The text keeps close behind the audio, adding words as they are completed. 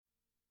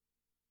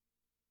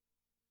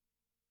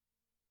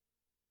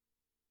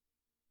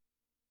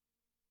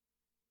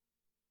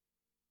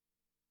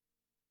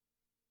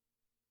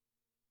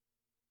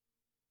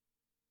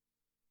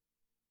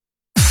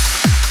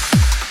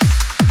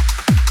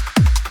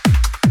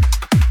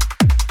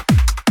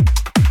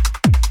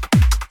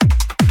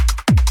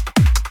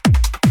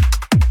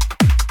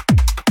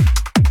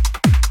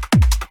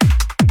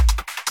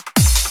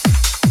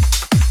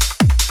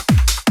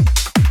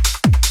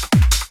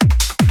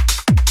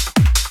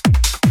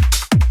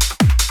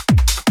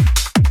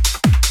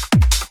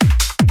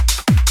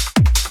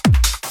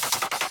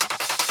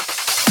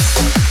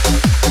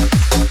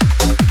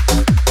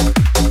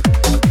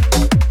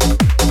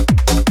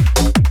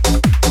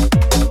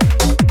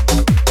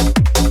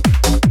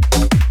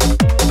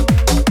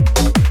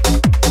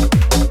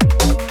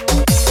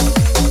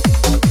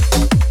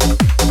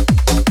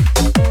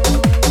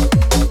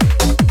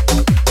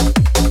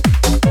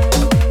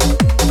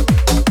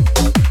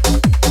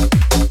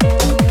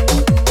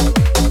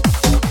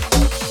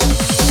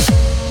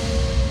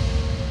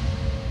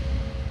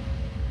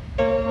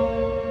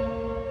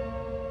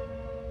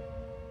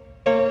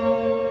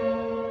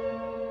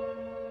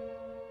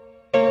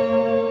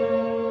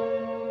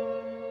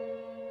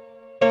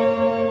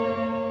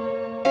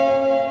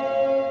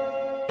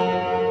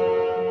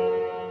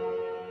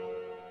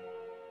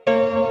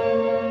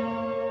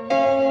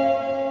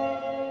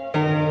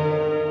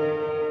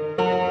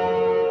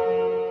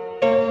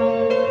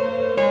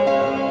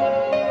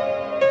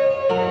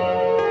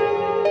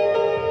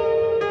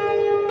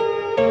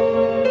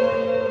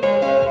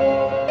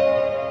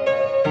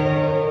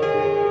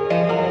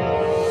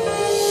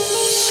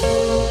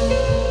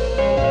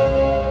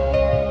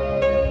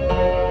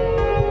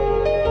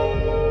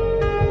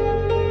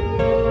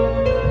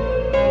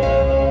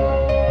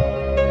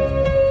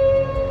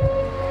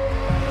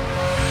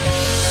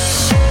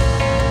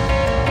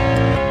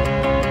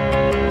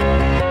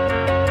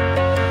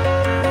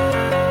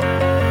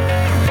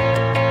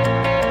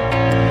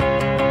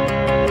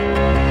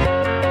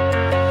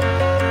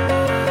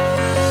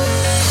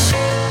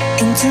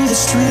Into the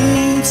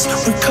streets,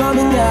 we're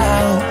coming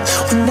out.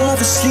 We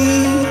never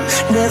sleep,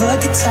 never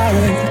get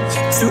tired.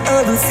 Through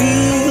urban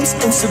fields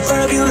and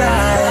suburban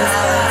life.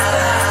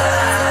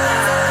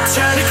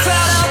 Turn the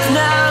crowd up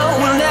now,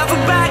 we'll never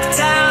back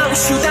down.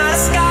 Shoot down the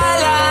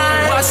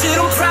skyline, watch it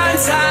on prime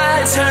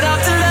time. Turn up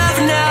the love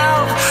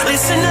now,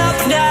 listen up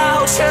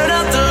now. Turn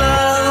up the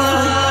love.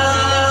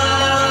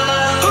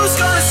 Who's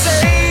gonna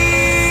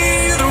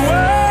save the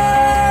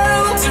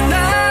world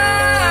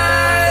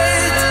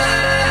tonight?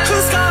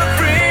 Who's gonna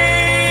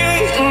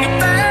bring it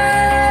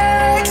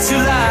back to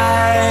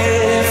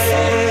life?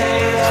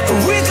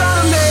 We're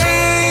gonna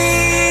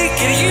make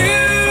it, you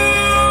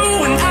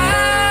and I.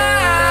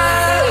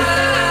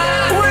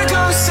 We're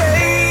gonna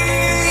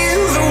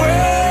save the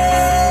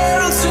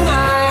world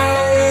tonight.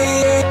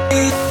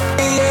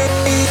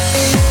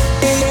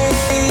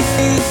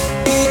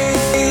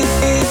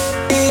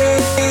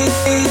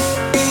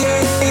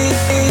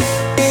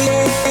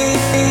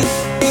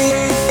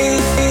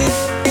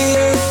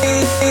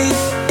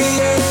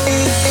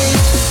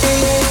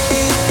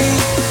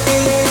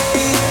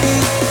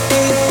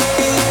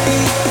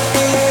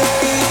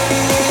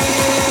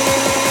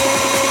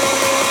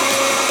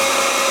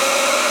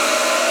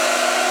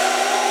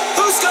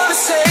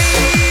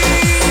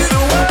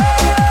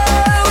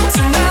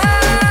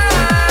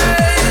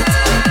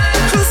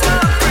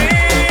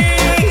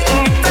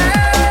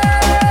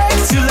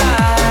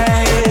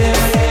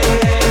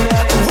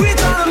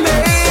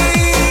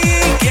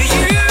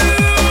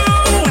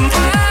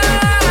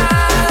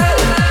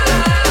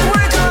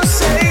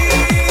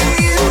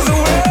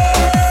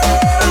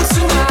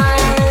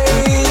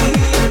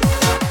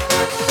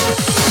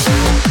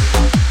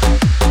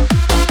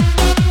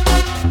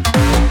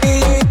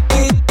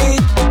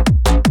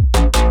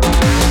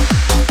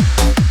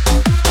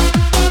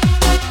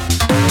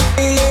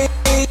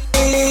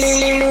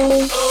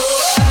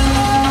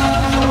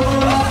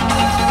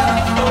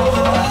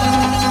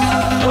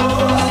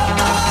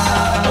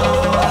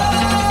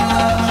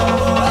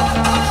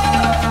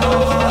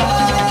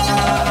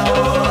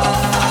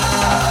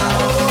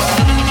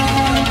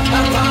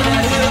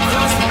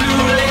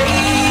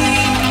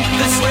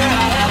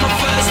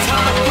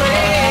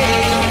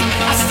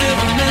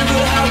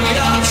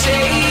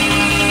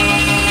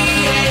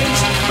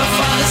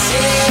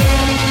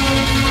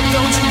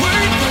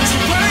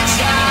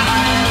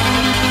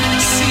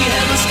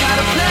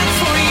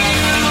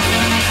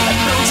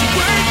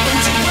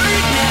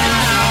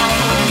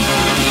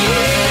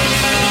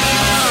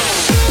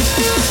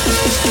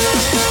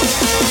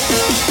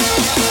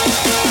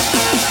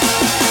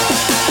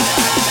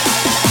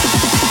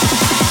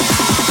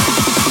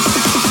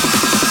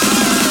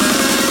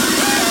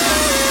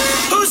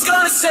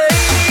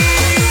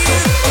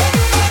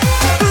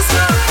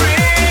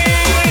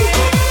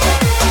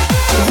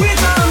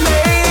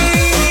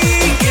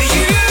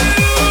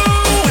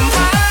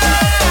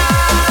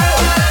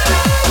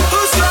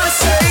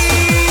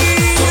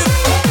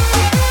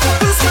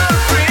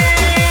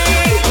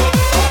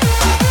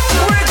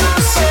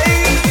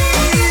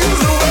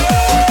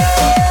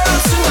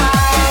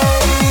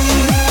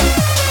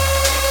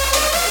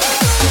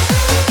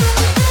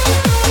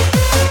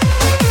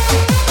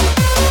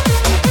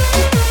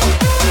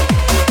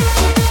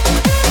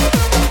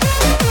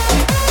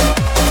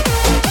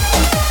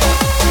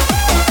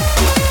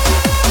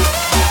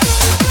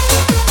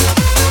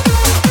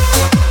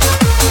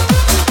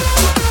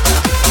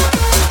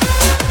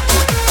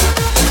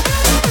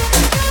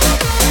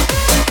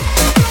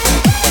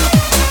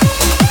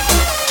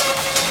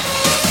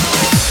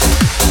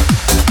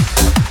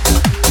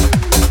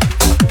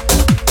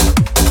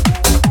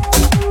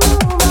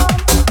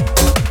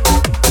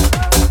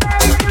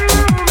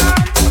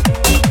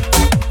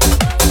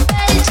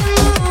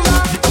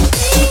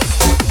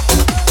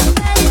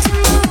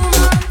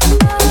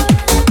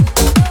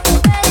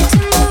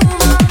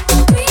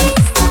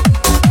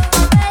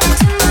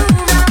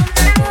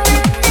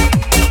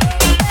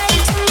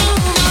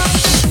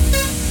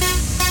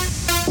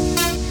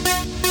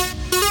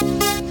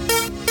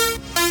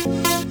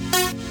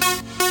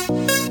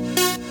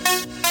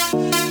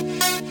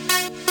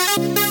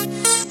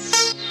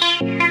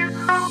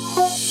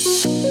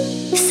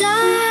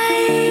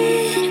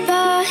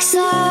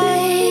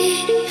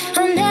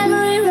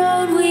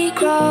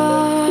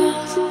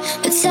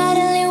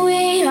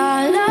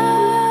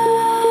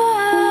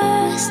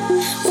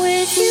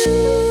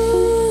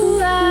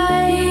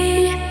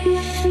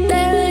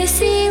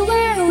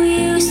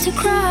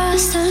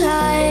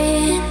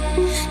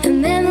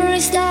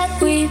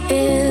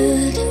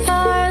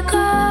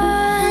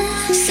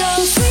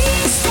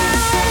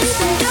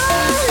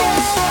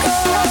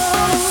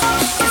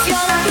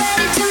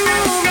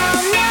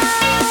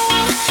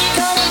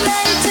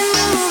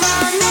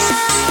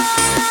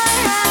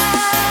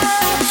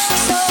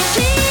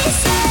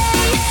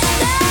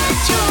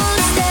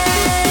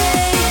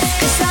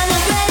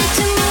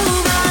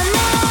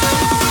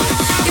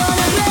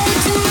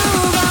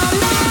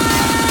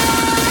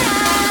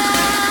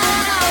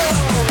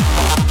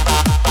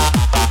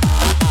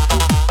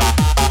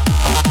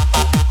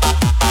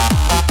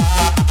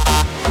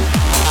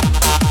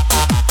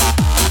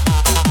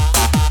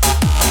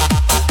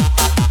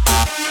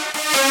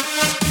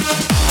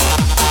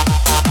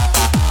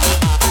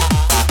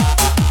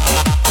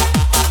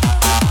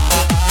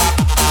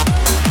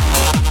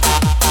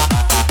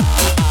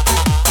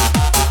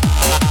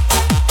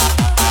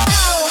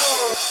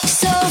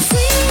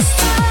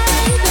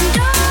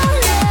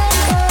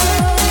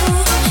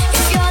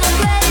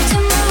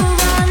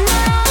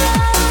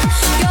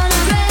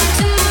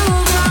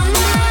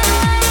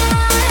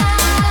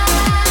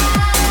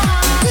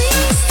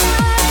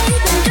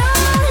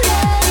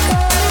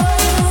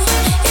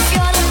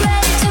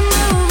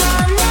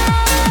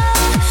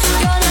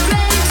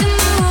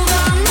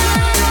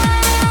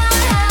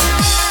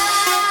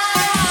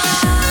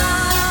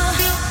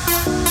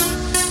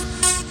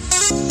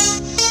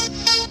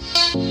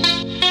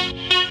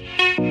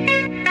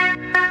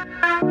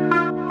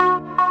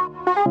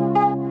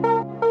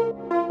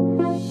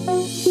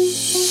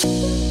 Face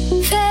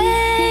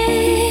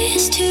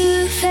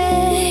to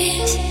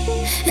face,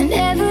 and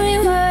every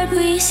word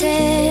we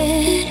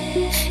said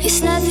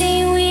is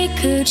nothing we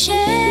could change.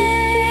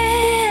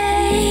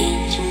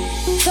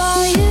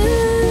 For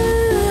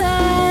you,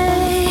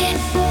 I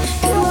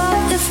could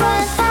walk the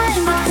front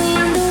line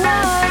between the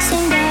walls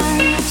and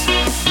downs,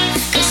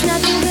 'cause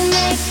nothing could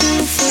make me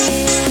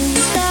feel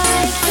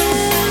like you.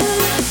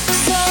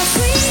 So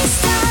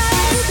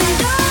freestyle and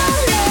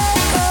don't let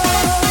go.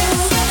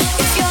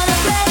 If you're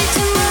not ready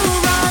to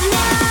move on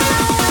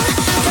now,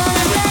 you're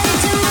not ready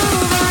to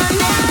move on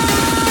now.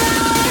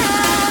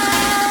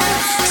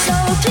 So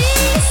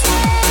please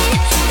say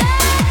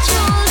that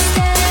you'll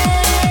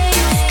stay,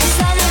 'cause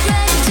I'm not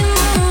ready to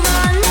move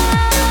on now.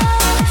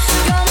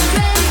 You're not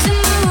ready to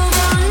move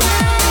on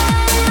now.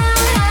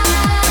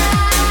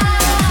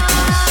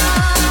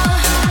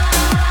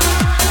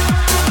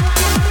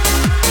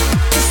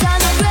 'Cause I'm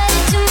not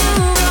ready to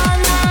move on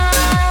now.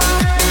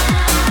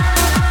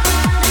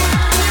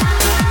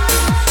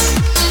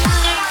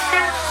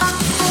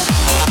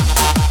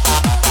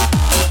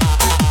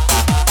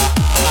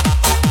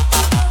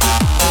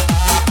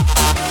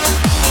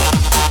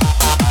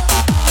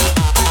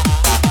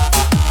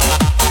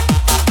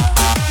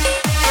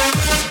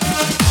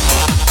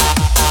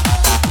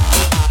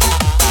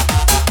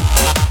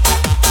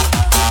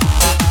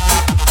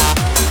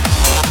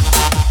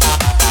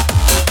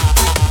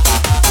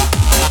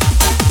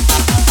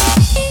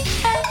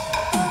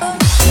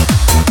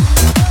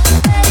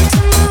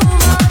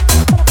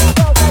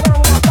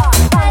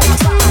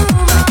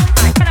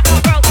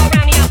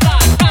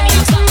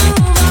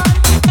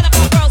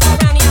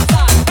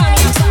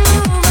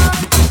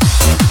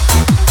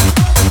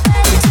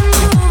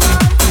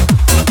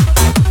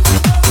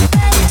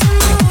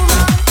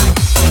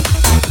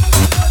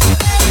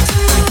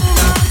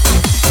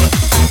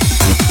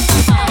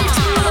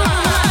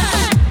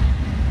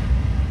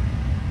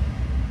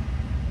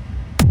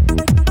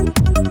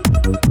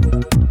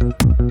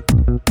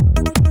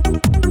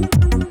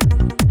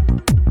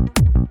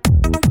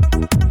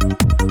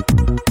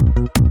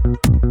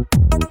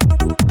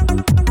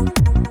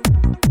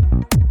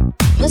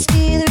 Must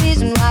be the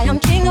reason why I'm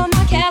king of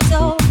my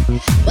castle.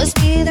 Must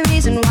be the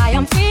reason why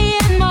I'm free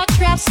in my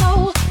trap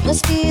soul.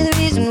 Must be the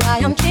reason why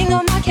I'm king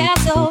of my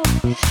castle.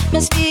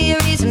 Must be a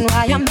reason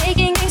why I'm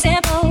making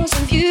examples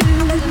of you.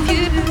 Must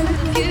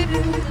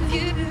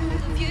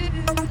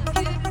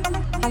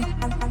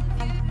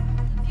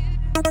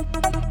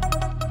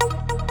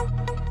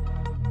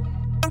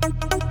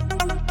be a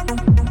reason why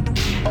I'm king of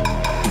my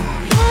castle.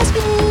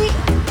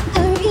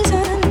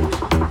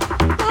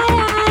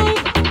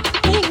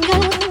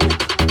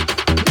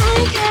 Must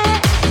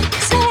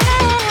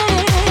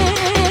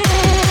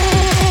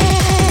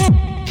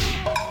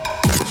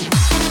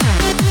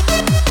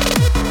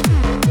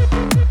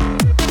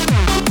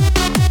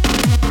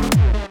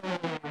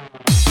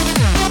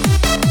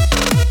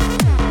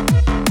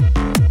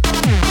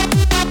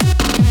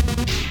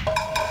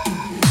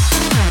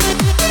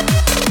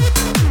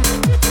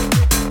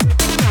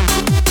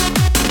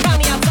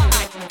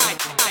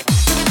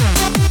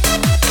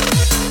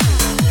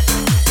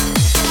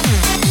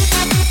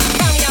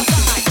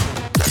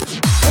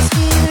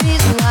be the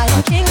reason why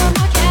I'm king of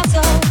my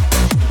castle.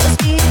 Must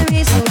be the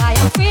reason why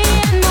I'm free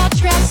in my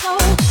trap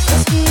soul.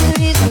 Must be the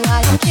reason why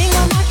I'm king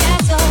of my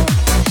castle.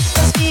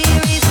 Must be the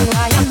reason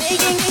why I'm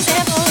making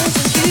examples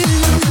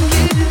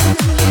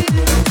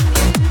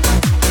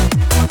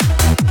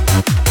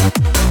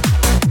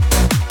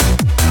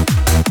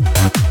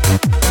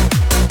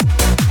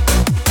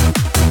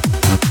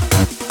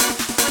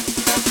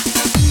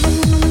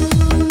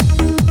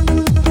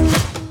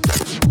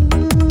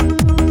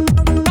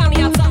you.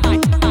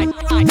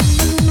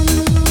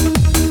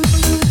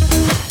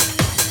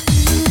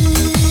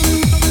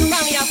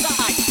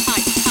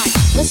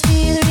 Must be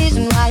the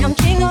reason why I'm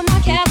king of my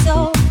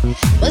castle.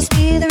 Must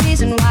be the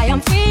reason why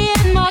I'm free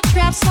in my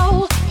trap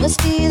soul.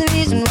 Must be the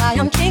reason why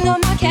I'm king of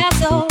my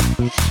castle.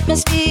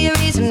 Must be a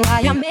reason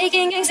why I'm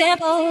making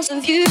examples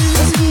of you.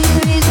 Must be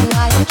the reason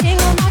why I'm king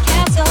of my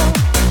castle.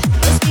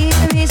 Must be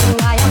the reason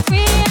why I'm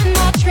free in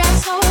my trap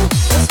soul.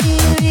 Must be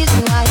the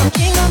reason why I'm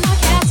king of my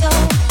castle.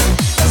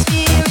 Must be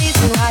a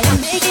reason why I'm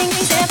making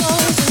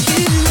examples of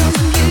you.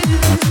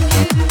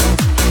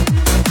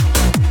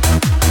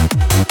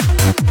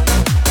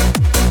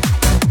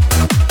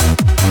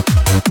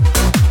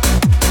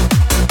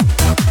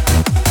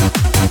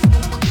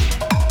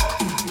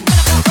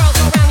 Girls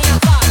around the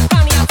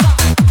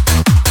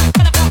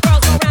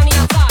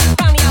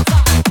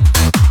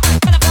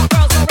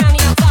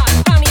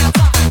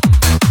outside.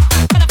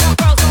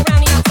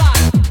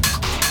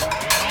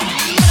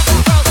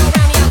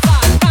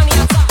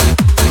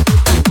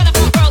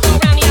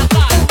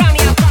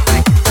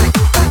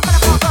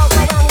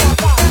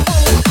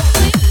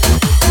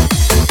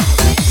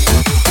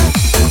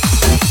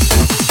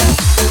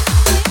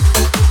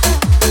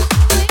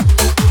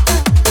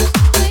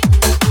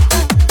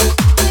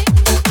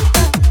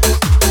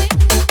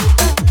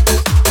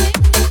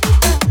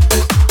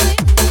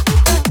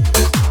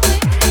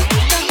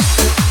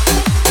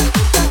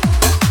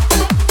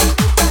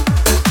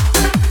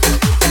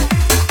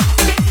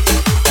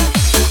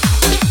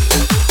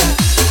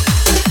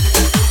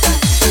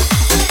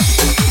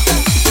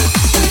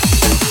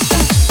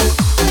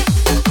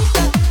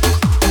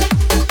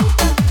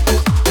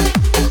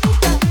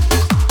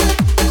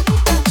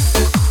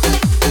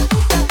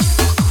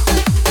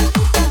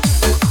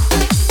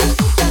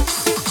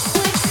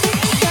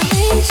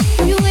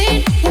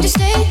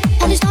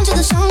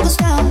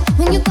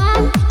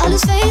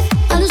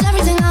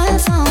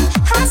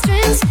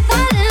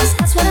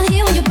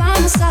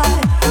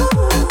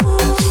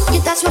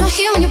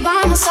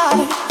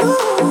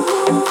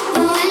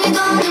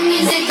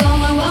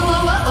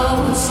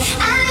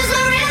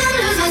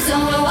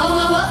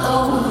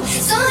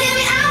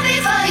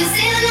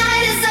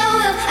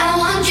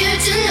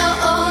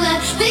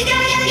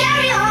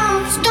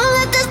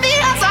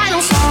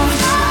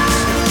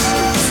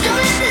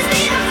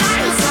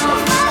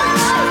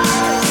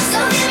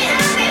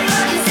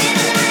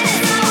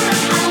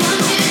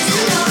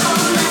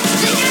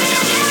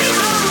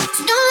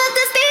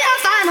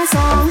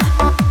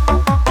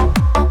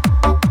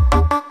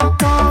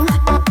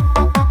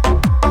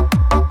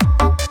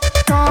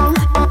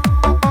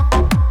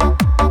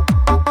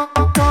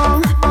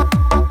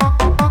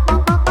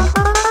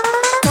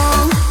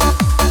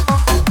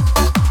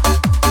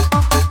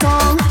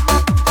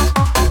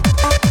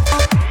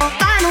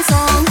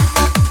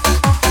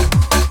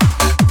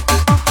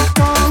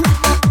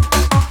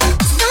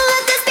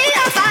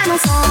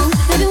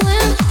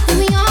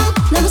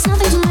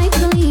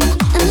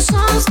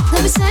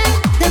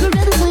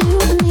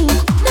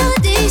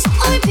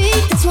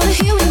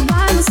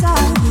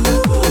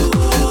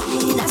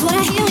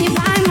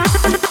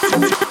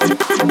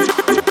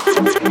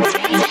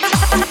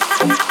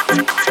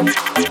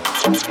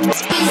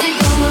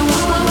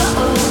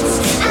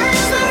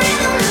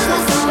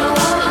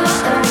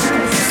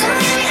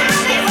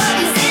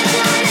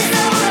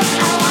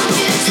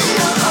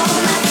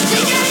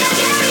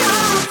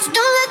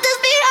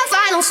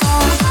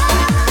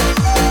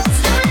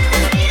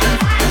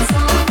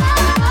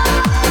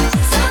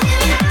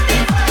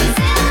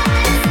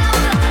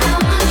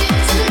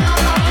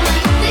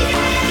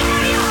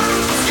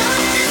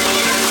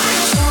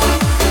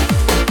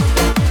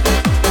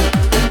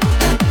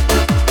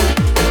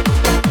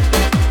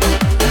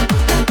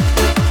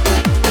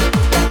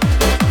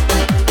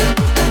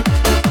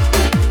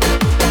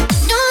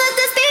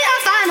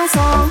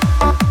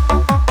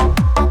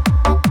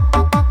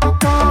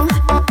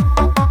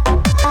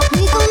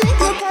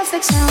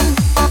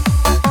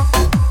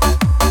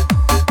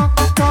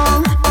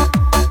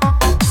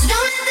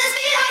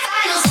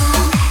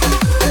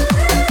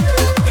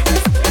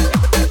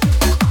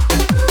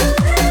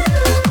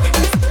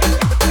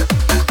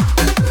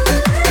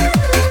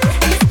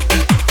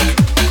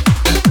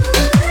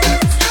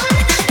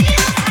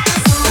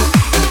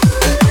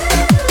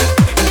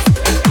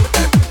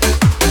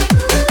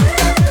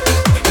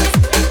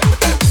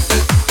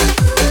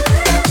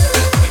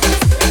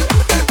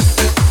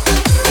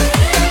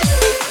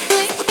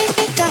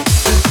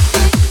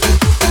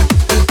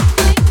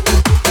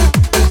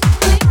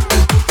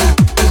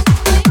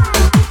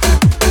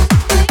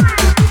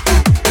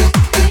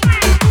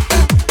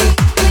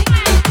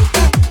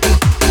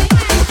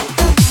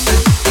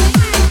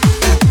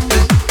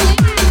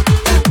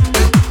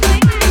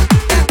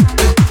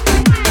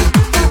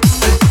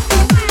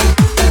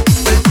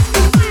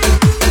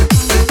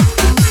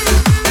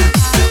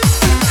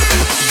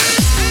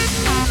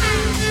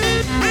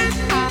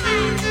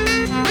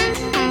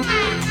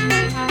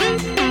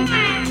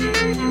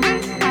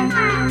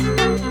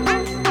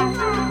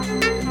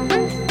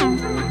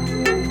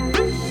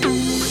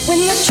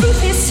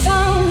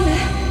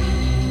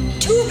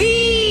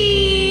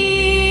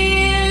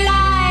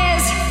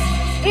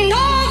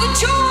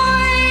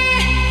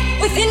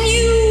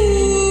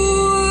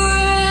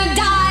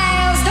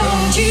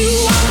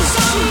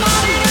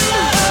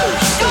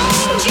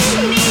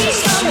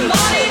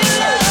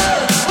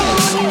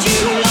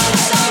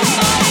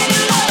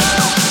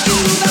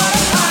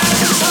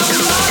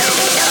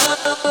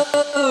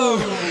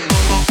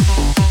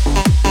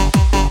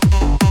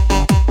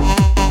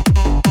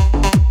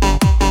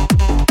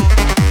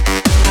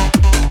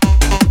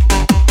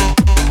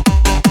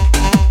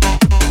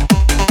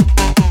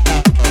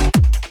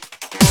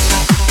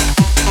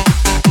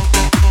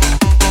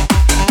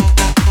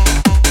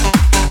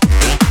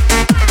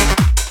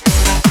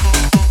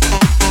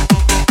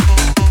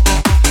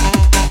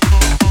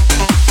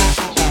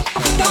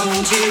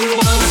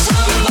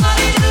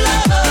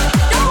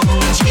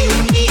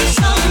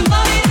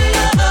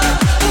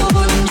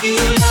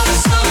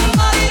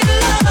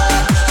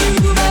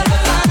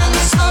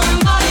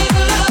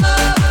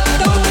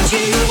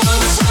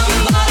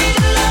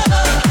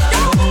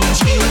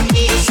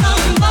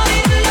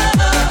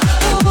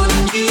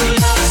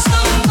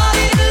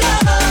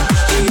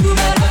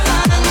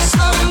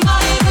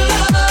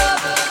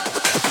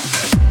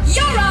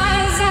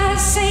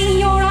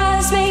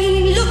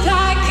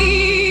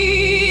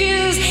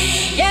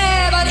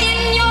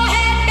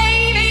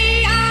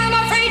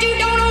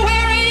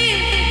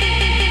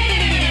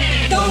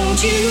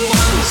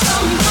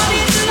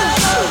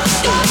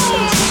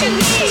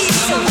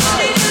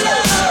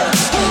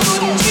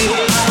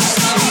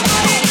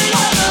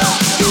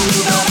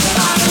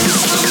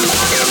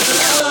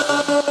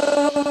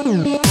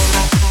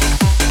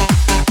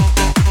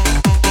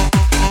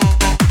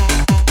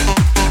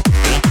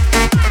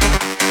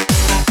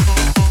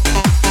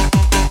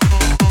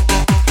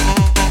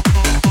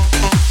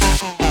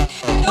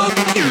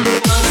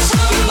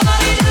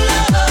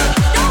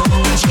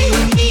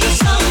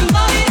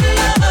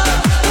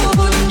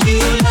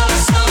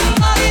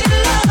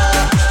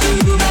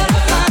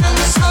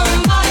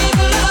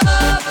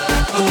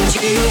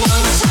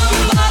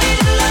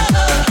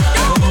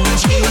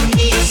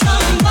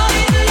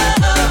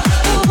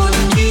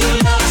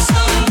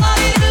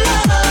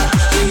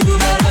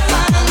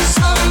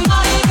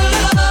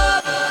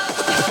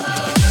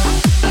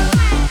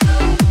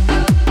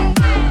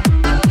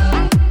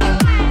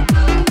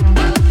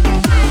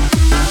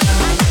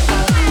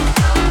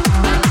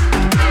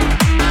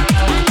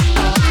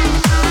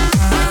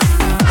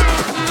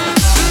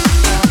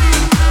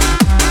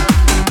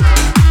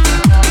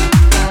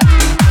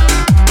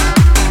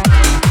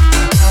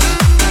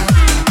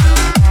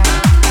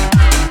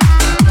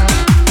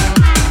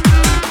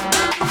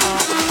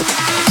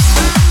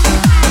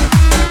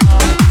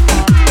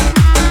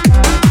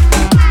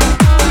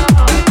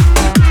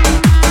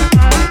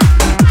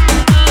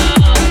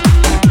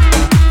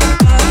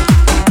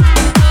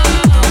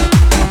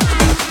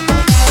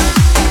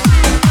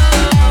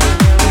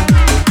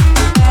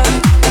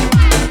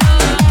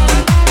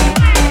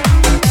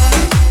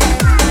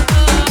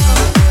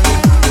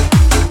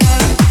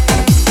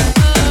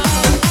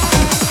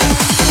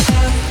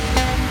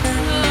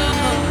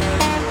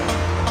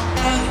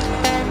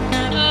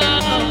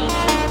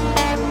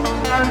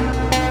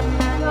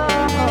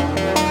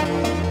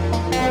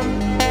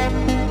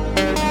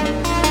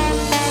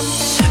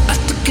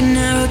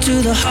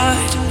 your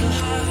heart.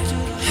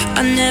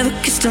 I never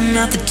kissed a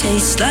mouth that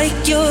tastes like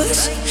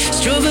yours.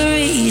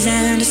 Strawberries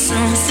and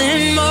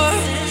something more.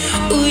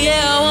 Ooh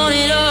yeah, I want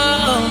it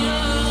all.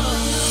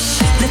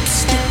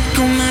 Lipstick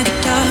on my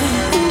guitar.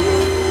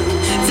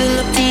 Fill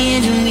up the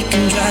engine, we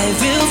can drive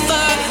real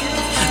far.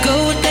 Go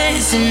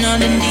dancing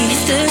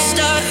underneath the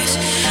stars.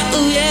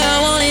 Ooh yeah, I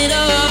want it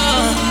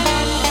all.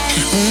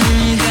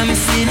 Got me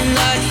feeling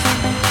like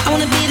I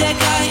wanna be that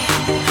guy.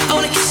 I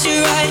wanna kiss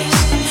your eyes.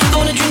 I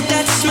wanna drink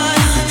that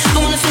smile. I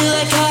wanna feel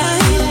like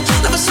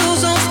my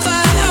soul's on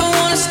fire. I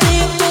wanna stay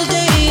up all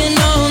day and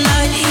all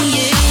night.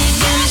 Yeah,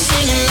 got me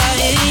singing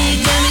like,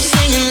 got me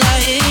singing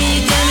like,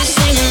 got me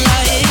singing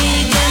like,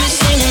 got me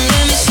singing,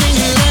 let me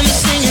singing, let me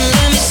singing,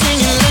 let me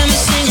singing, let me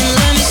singing,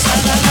 let me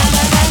sing.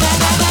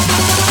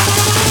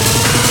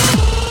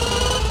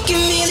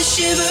 Give me the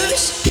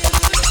shivers.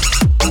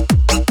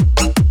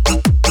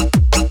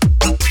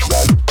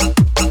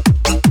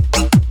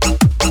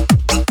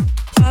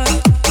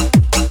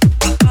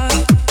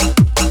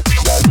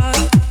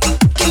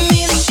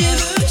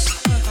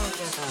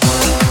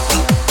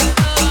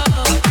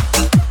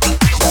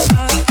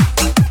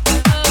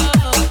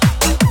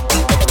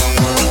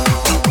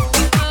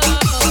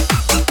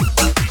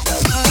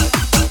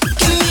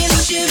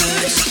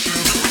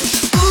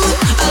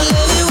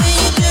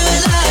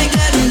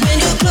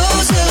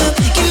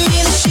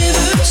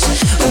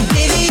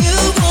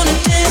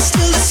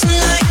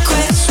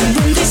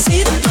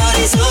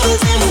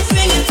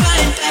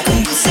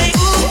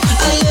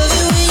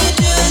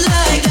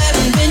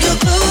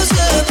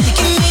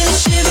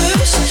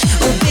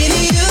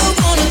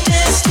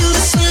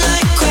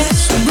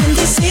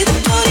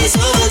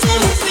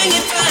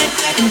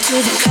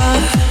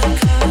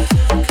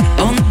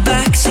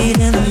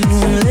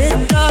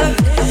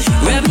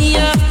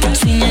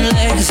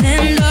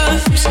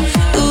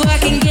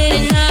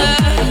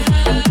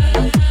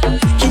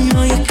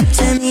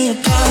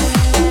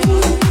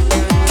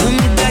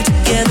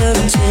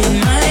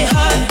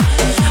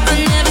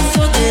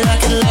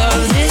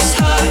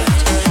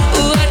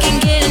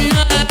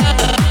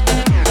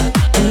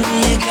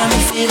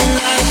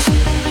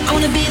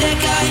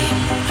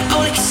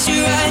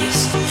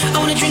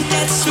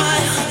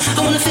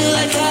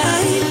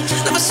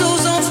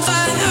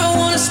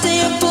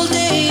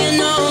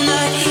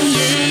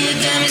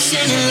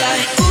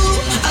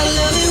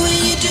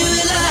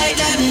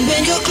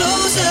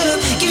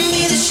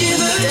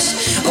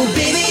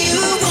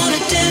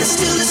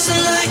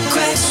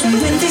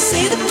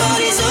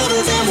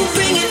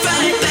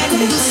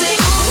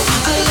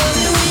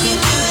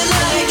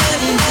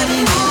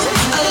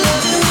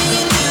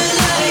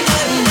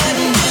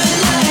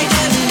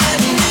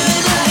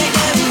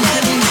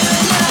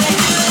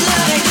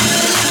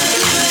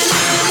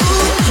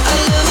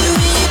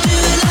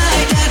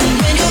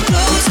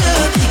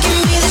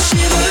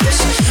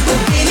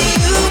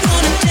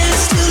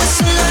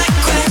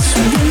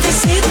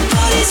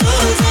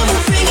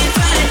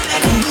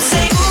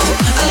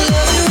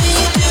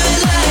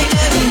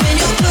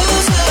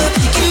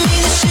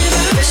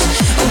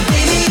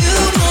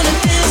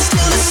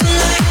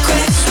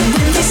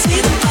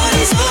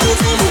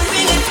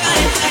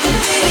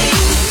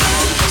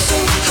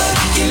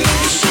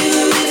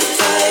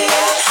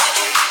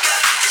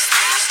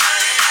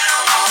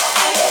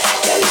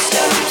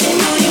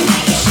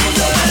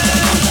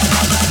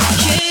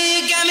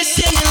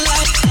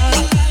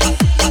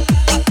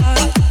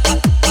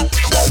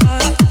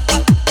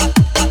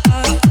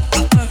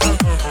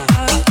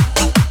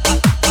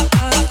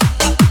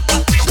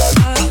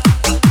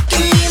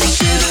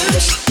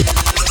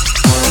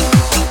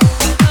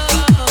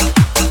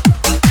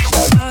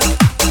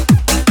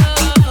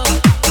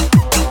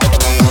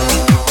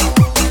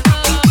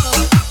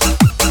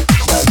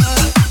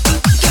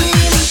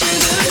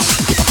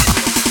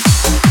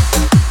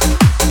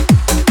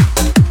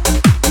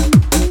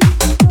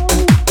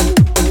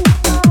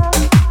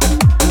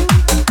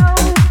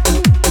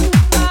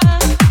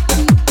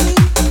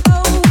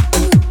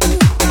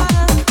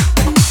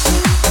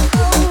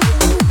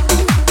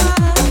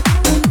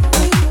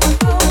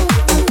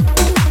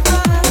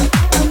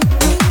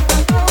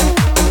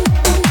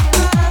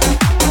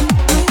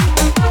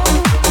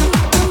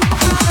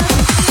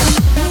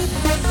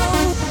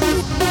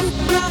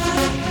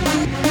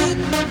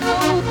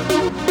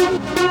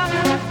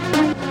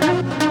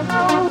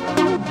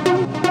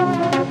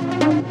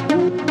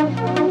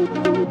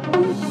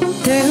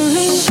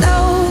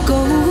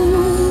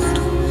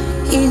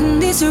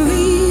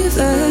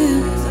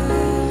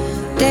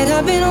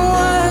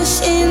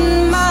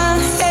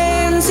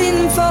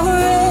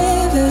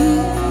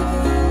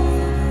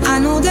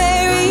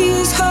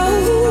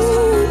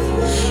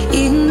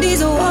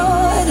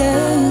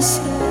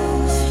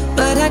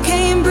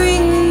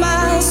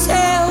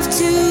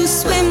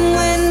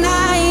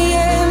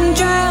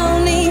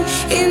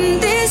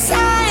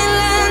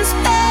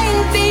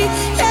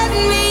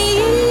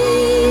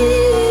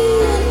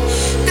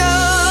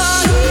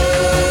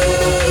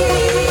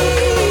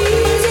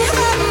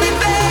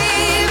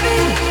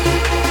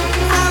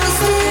 I was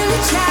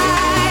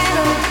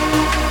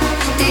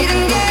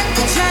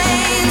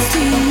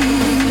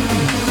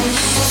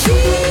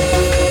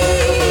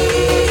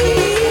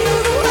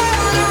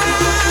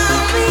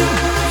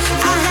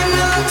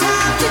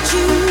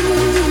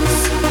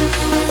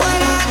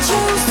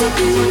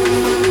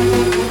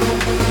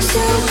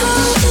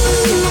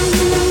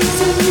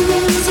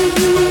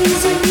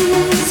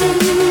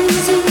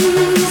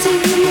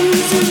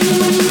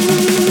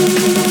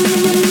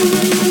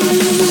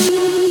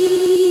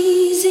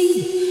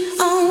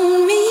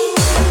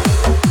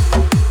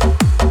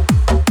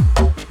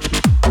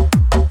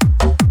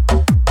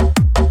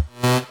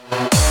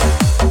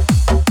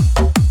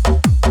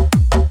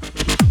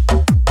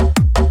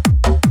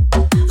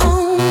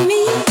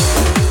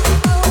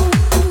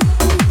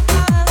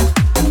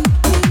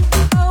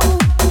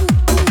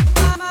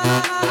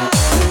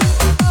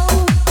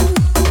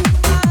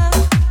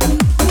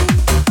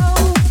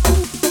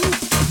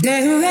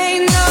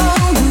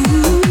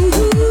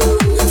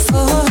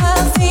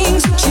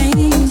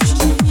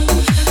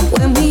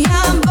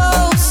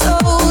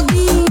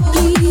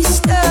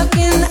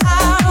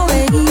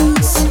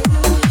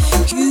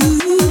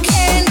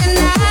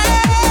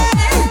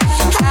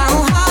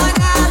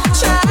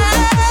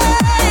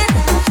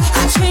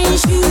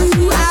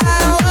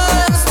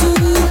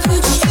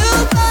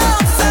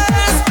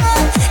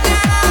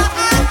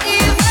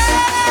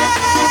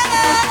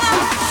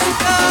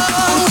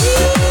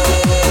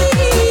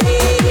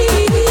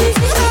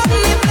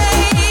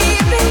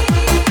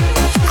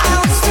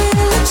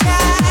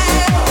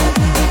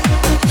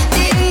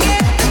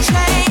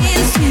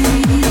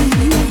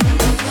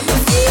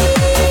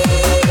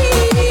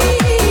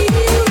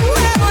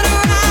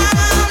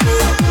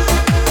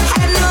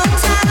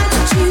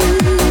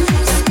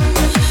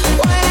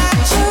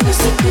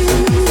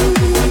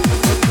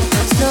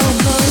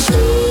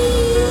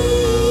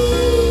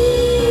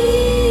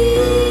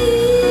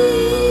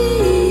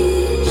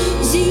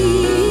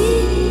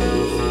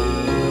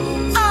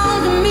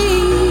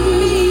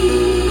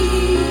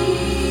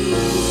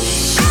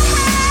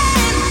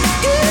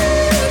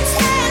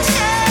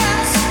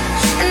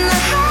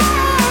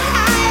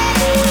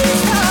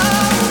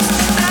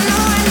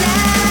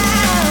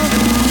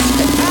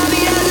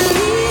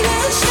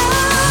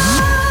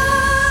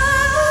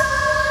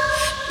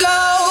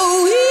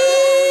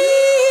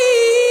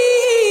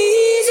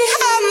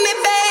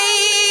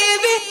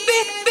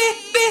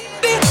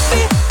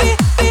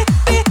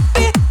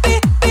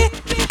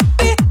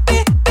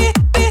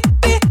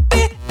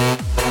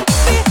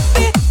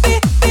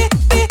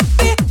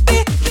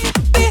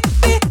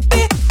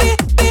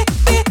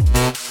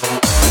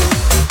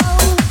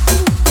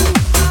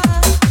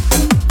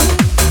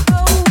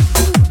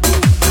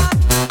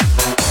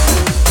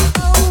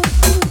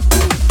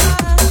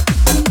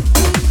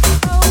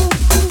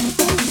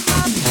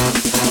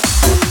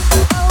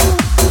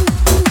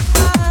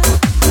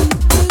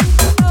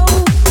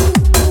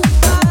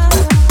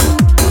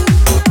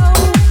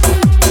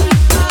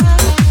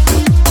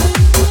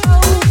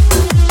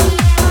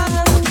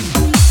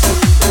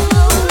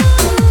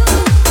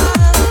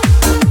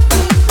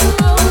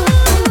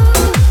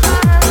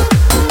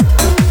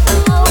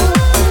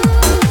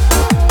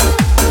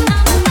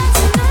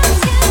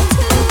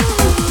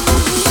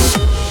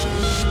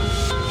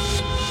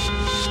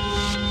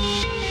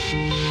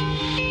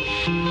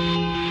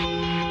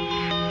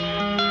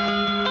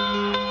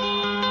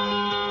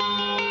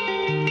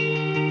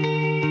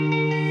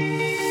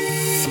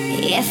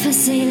If I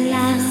say it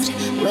loud,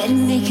 way to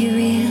make it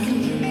real.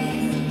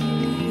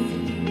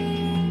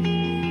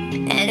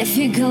 And if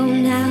you go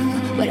now,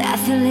 would I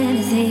feel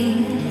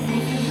anything?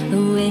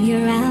 When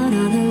you're out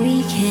on the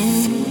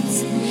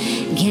weekends,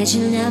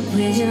 catching up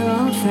with your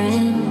old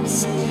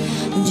friends,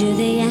 do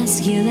they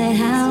ask you that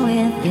how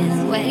it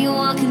been? When you're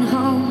walking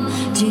home,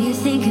 do you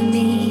think of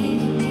me?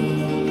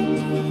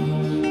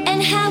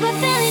 And how I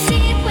feel it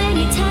deep when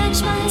you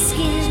touch my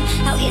skin,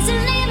 how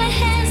easily my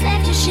hands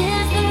left you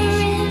shivering.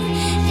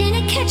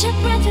 Didn't catch your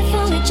breath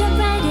before we jump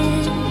right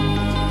in.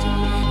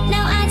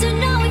 Now I don't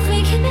know if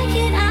we can make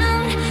it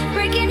out,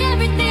 breaking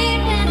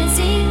everything with a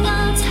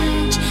single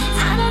touch.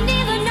 I don't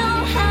even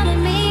know how to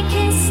make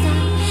it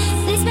stop.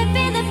 This may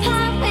be the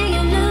part where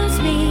you lose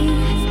me,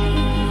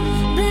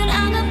 but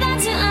I'm about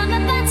to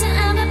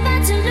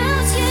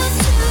lose you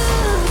too.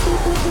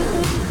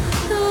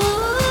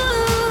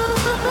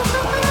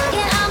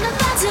 Yeah, I'm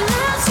about to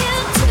lose you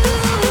too.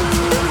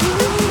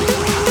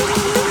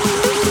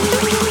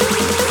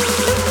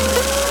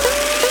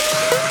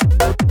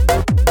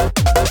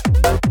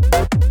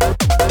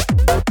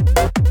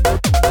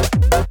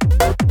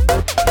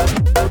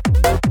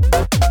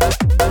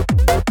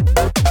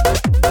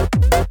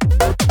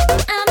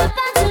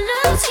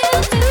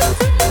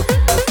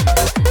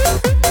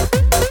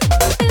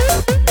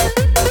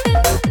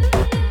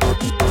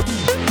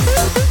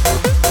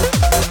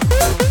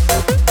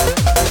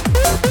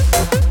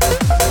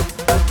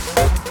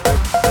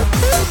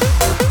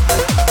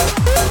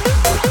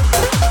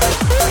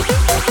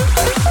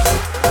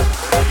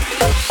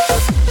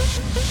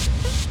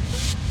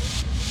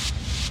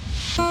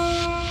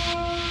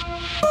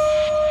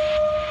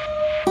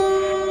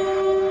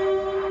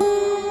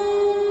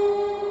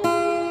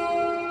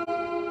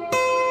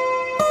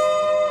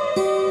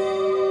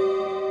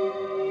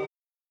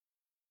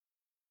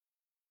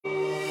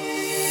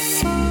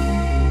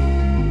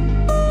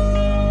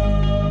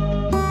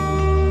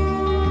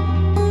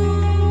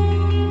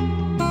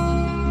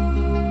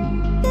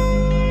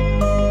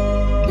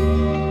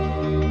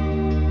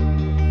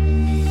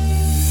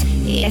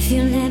 If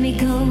you let me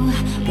go,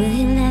 will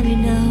you let me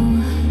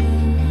know?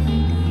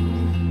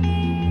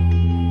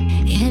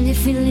 And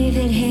if we leave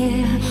it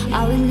here,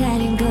 are we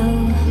letting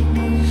go?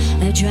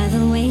 I drive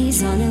the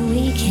ways on the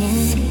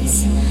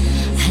weekends,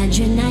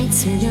 100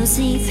 nights with no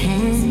sleep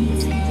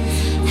and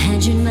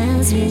 100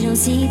 miles with no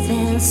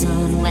seatbelts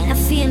on. When I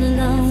feel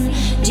alone,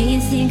 do you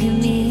think of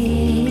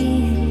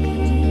me?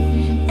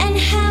 And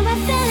how I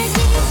feel it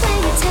deep when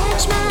you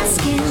touch my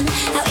skin,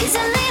 how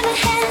easily my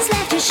hands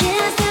left you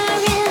shivering.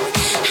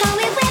 How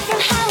we went from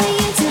how are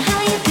you to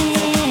how you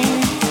been.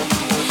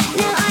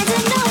 Now I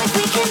don't know if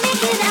we can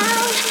make it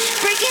out,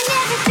 breaking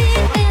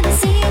everything with a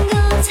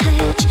single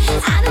touch.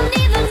 I don't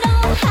even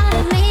know how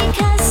to make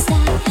us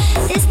stop.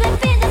 This might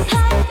be the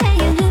part where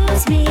you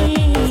lose me,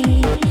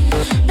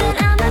 but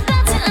I'm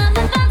about to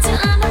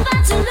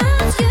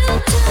lose you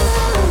too.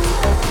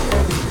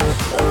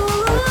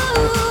 Ooh,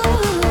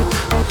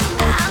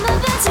 I'm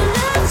about to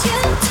lose you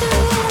too.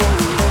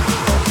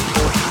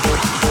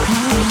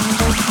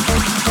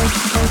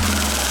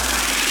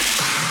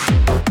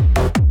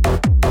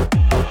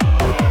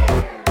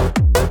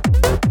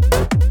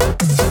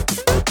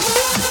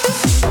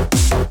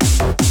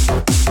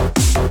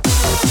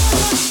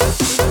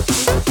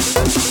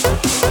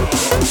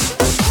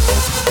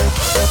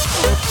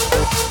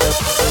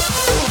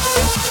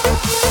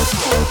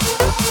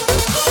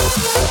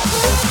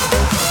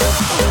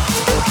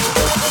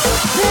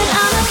 But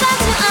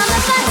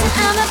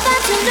I'm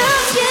about to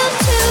lose you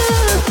too.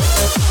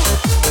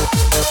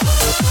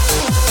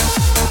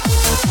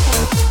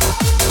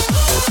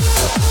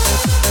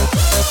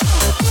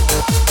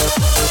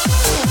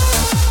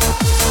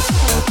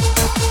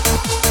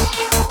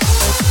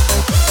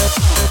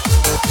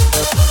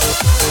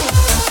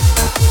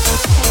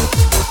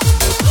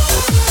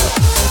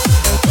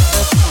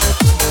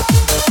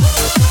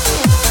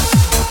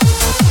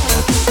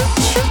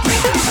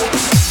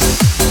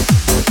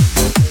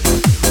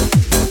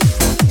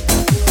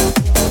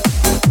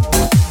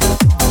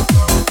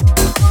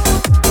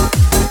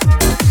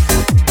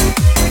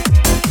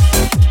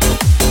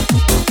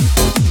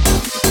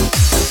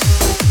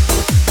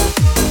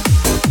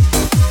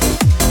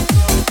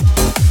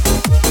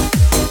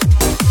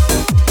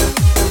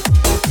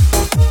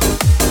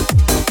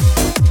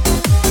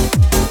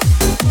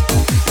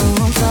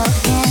 Won't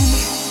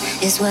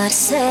forget is what I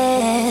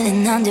said,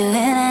 and I'm doing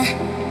it.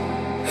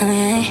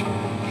 Okay.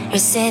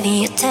 Receiving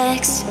your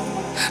text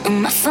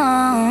on my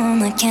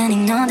phone, I can't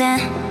ignore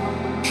that.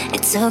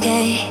 It's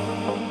okay.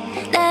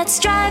 Let's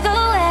drive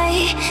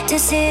away to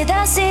see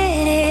the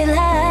city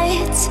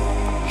lights.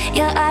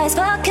 Your eyes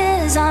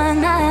focus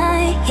on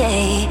mine,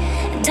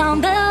 yeah.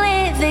 Don't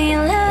believe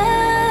in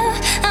love,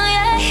 oh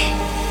yeah.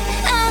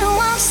 I don't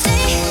wanna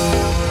stay,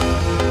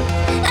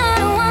 I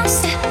don't wanna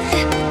stay,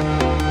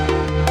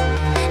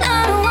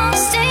 I don't wanna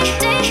stay,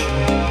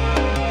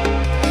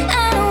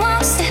 I don't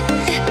wanna stay,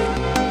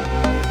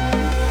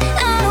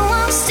 I don't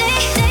wanna stay,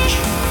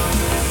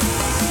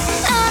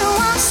 I don't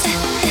wanna stay,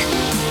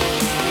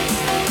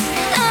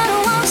 I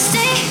don't wanna stay.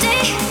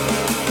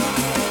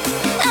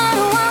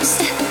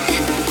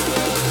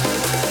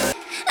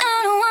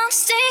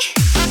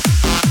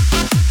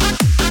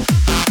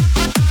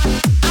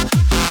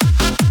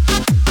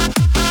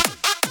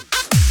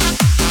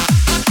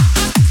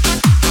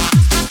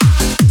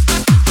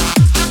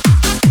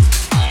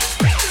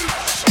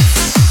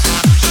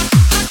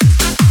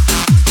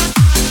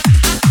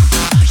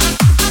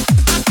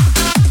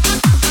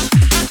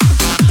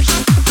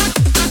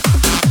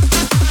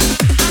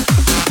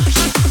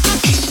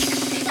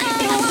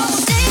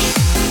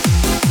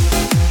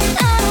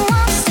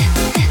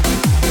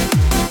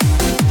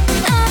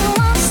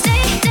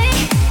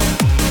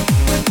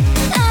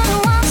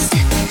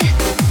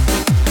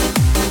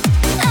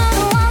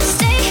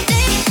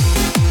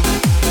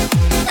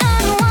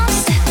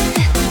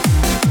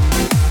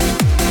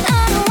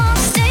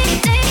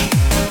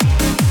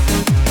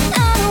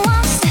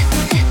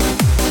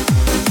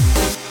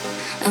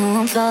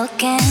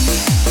 again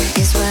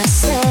is what I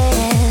said,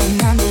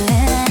 and I'm doing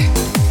it.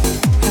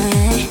 Oh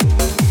yeah.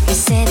 You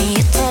say that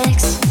you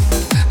text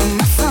on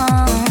my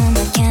phone,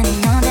 but can't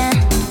ignore them.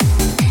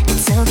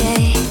 It's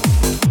okay.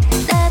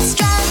 Let's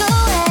drive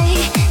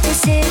away to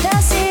see the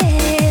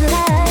city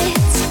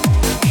lights.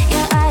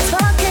 Your eyes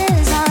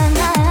focus on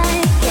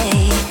mine,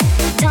 yeah.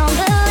 Don't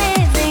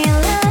believe in your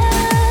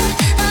love,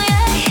 oh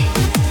yeah.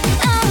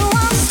 I don't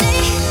wanna stay.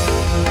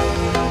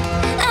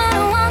 I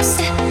don't wanna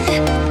stay.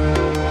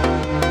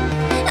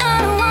 I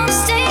don't wanna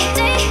stay.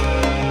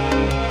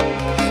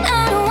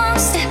 I don't wanna stay. I don't wanna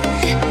stay.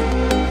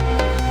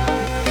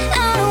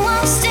 I don't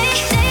wanna stay.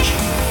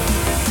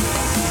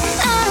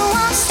 I don't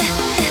wanna stay.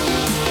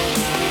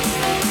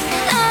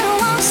 I don't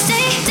wanna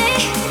stay.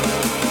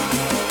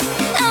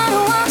 I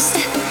don't wanna stay. I don't wanna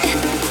stay.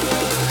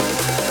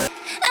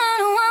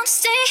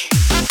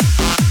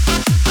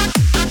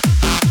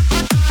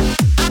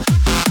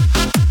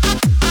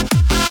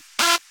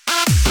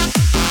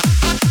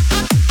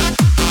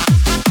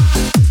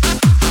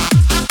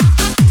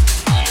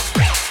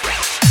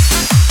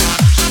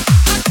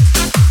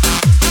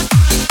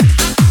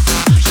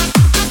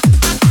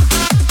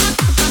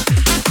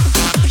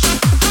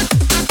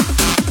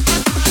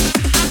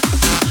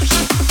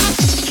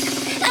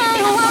 I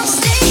don't wanna stay. I don't wanna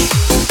stay.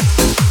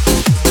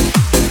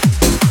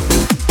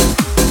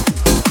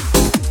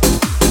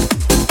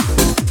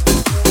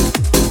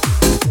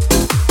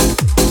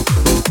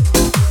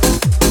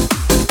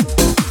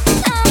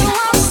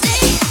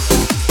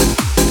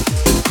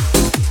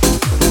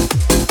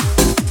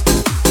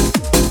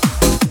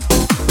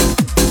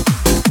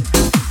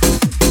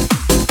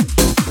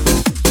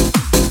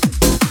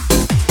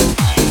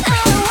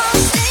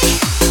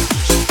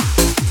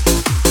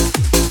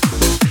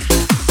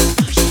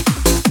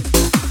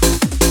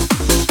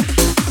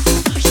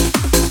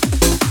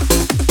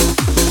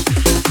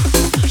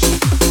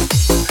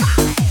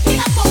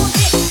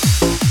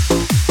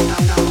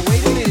 Now,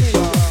 wait a minute,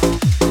 y'all.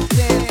 This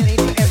dance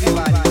ain't for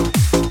everybody.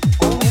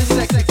 Only the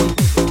sexy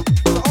people.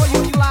 So all you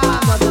fly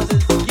mothers,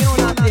 get on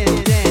out there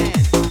and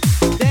dance.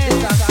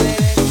 Dance, I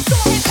said.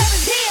 Storming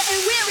Pepper's here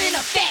and we're in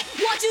effect.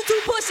 Want you to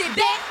push it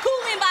back,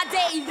 cooling by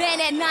day, then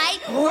at night,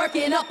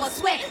 working up a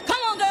sweat.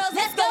 Come on, girls,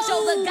 let's go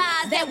show the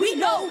guys that we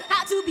know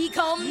how to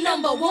become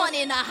number one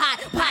in a hot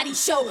body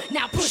show.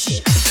 Now push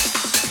it.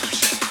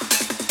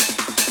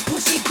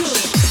 Push it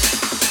good.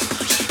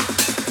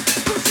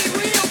 Push it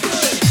real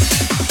good.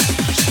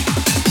 Push it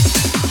real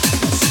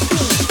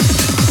good.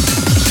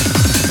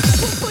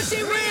 Push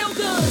it real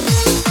good.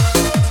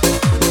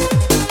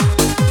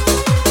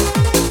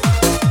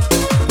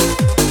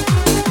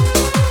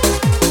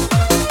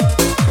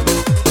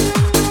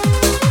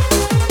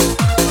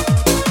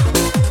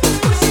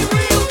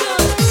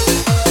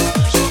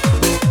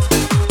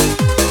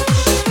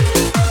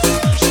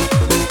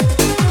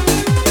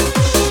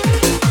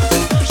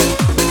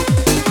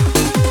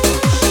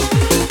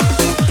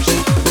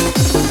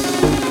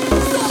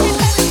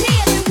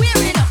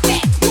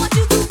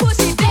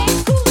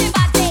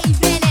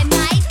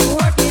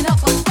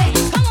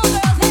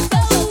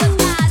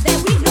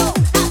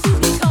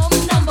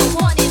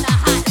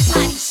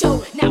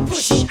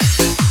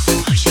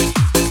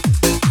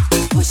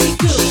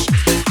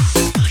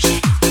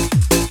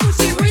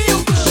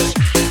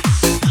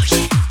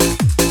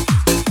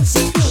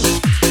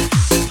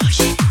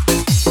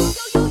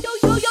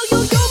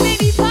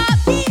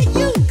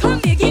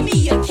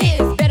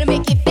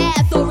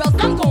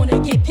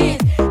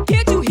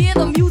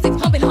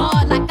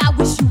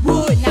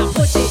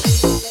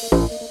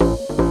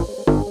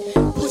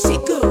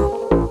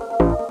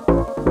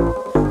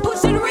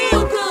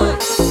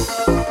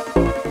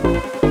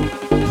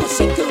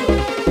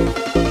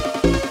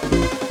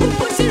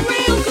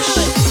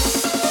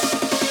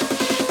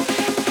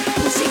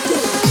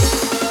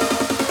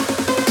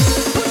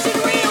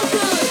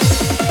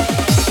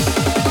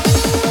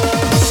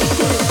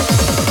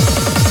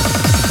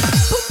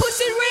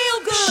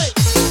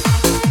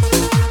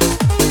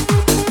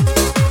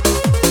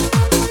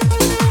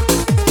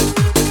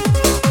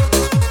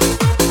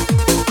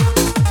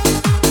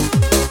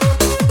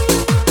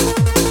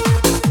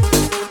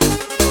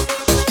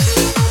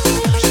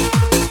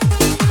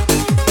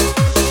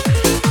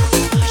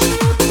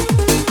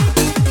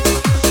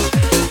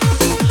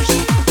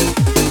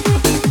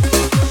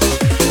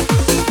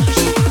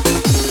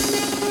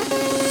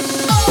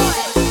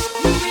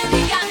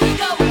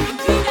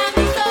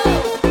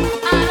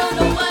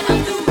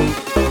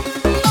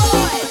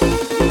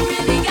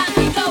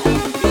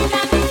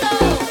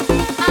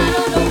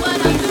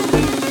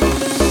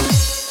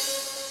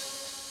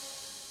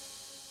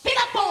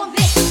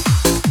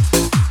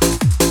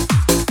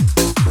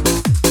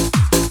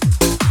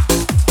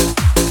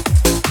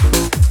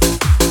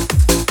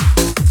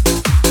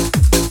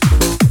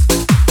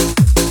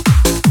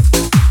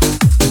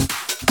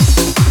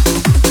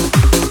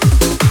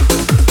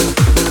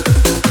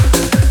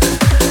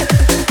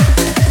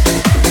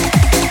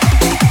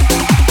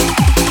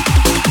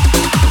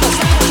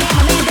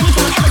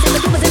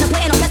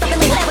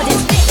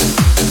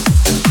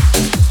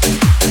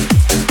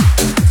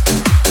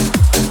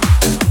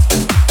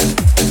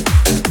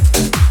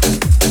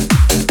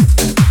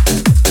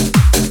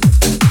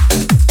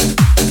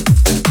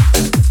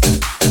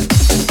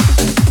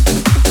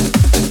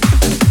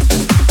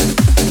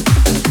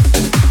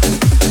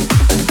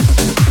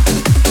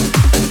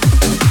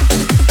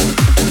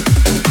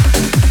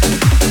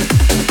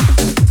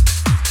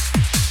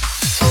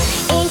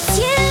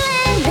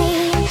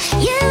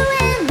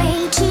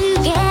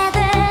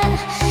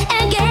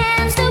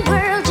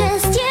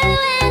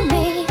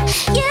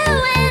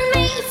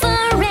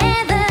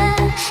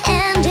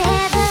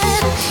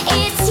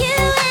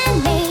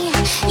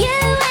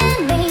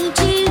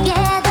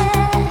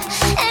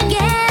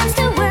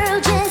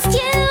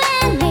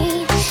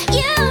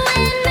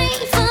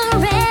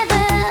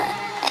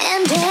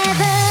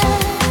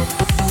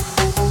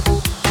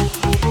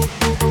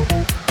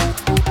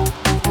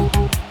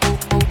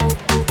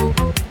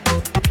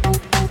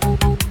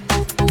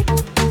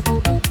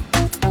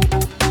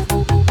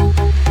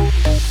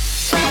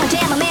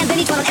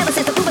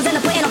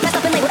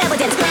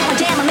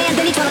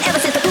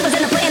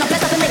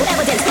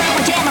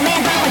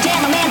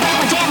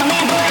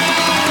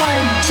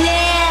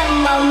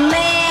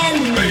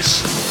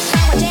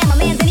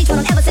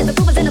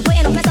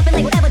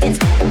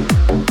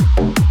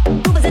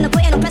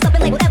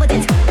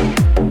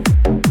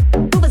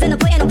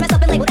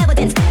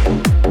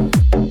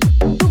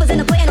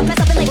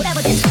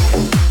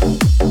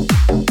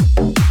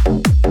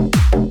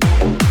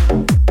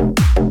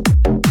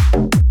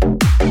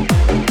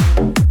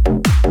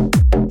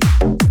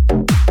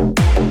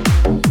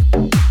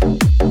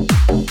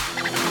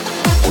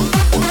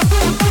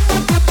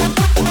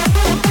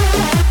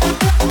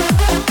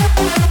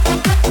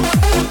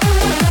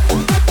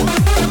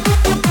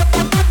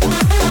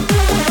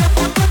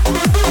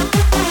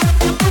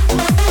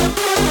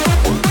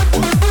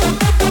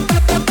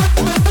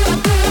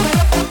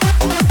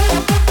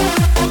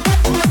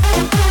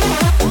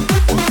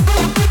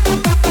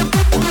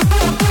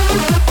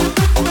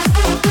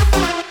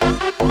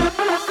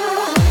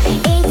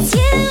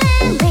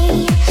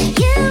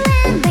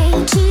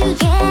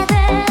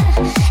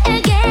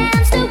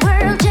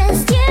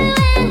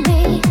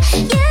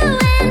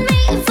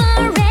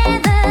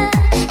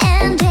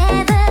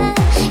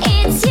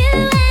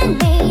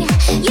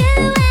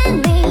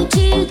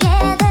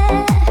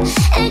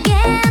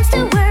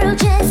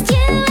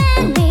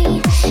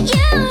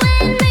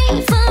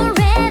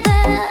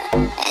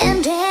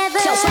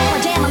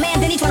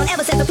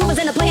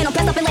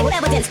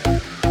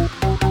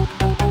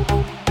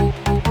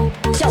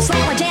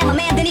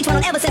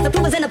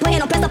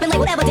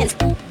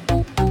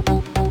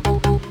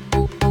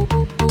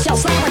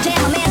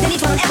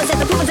 on ever since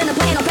the proof is in the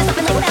plan. I'm pressed up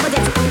and labeled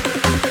evidence.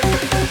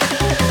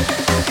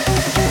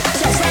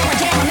 So slam my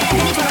jam, my man,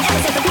 and each one on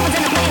ever since the proof is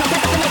in the plan. I'm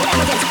pressed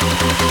up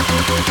and labeled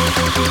evidence.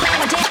 Slam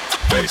my jam.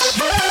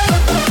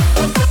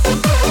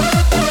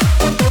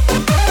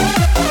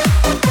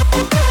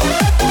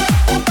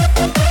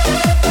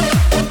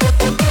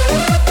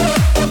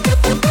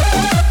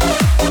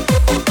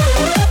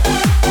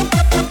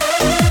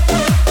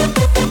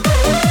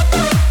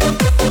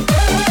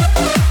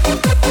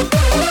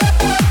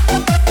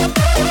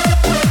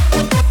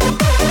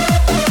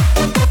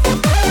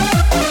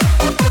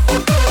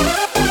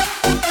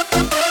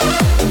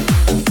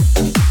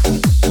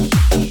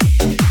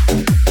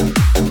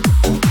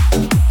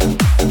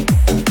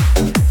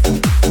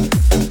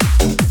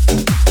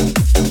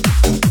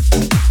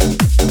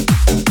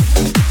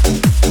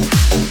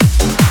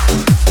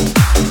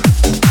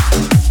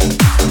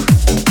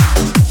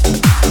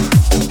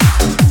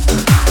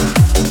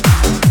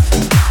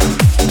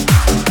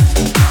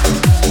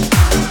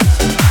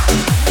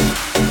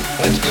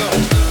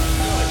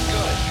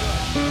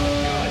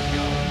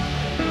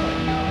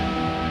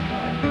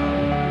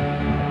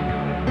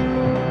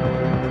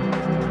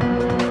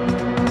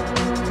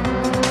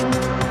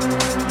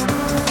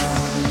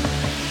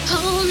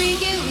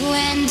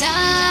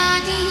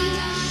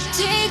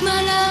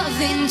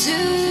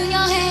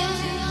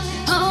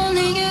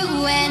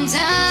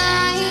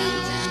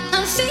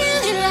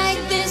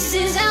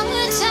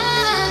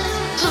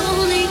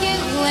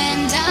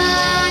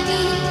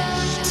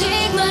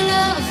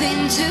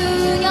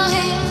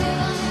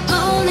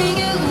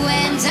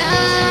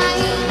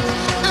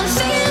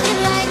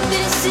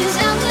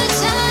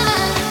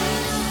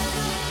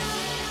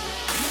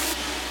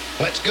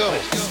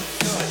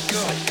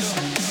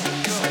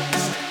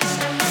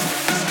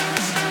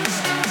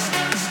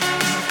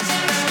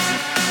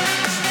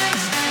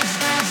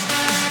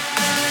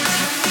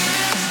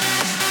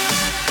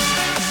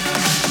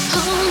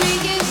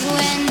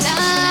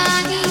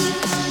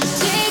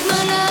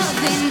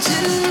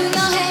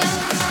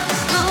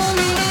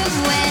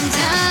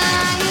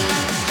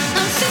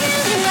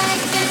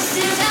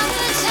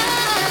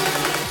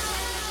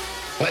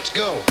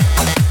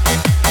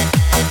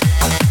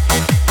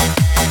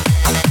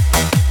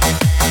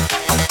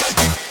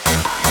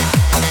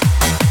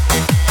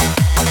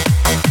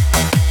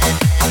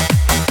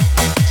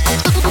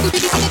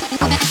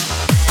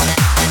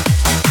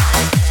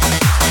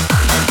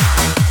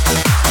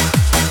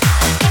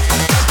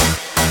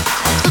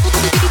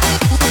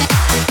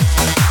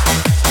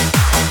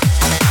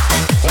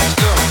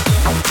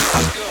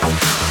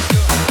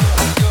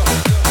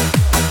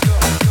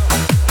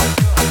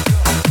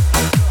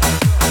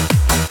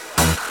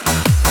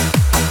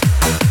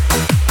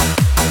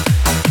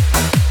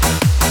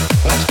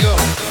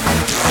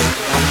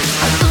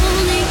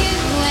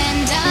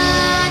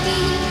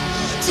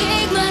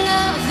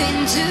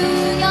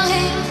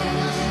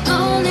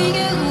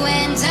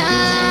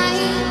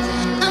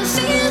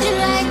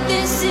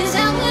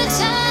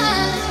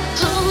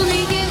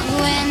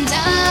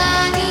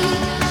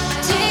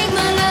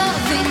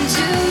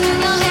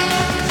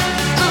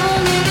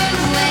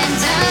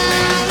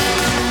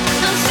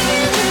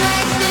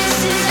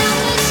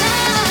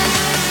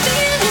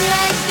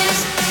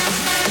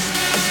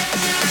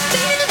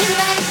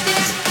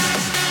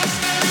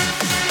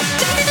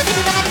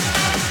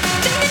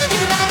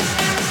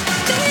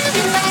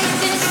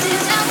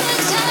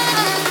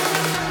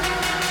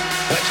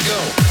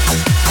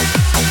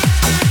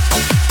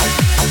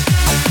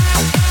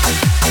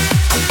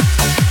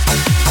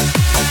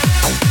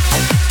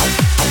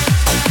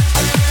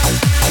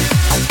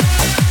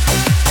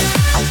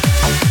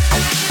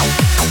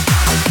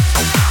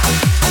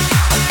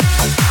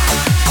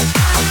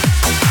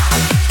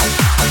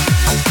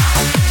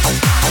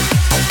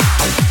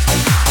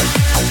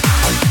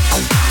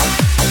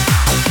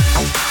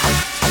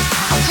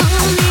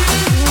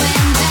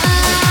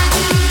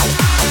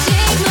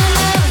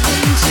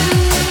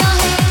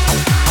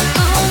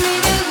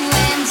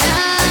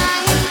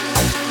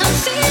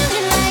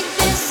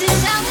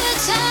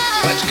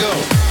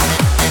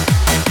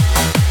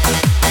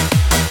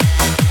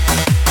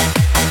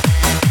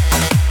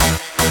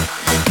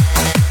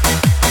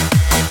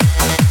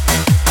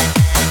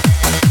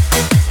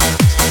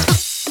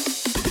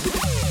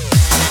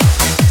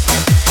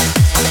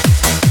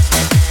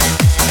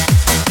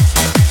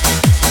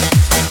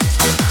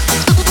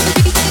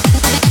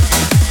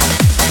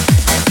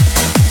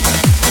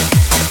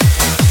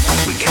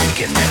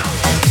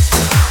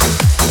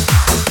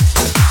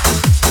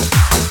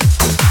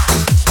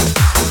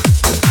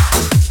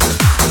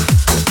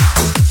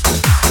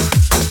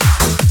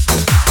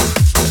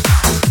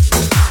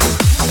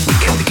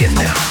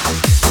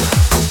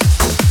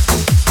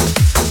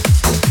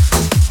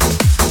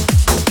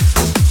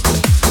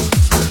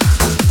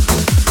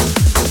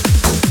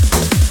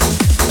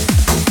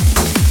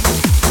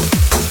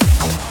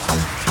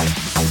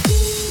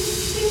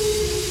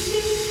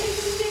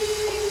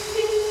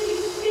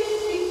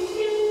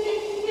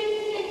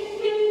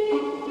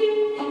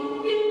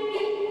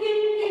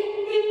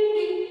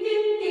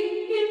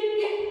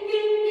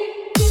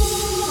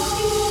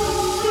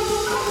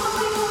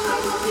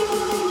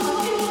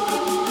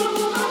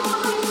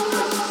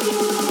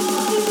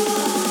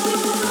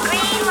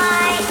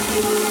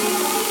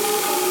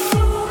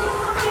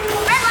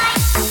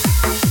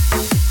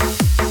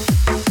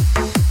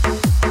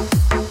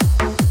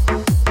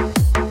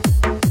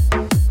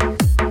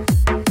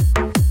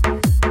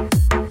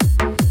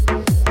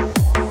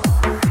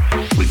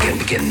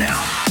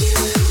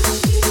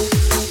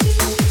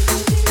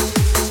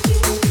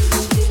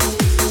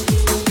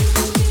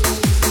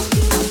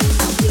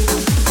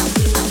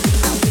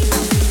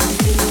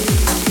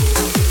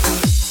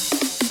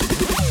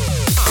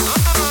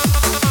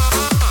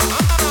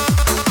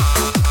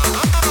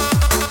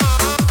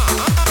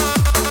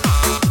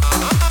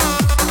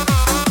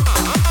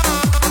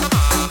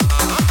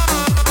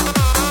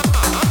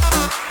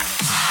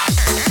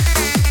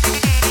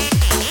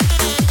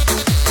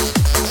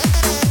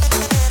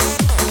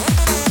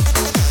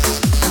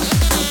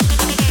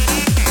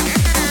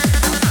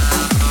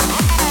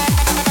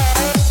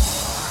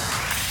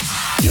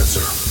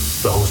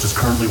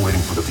 currently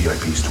waiting for the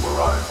VIPs to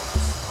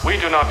arrive. We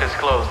do not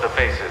disclose the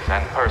faces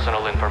and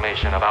personal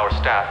information of our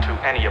staff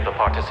to any of the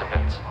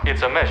participants.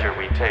 It's a measure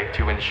we take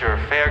to ensure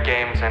fair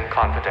games and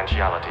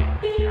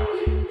confidentiality.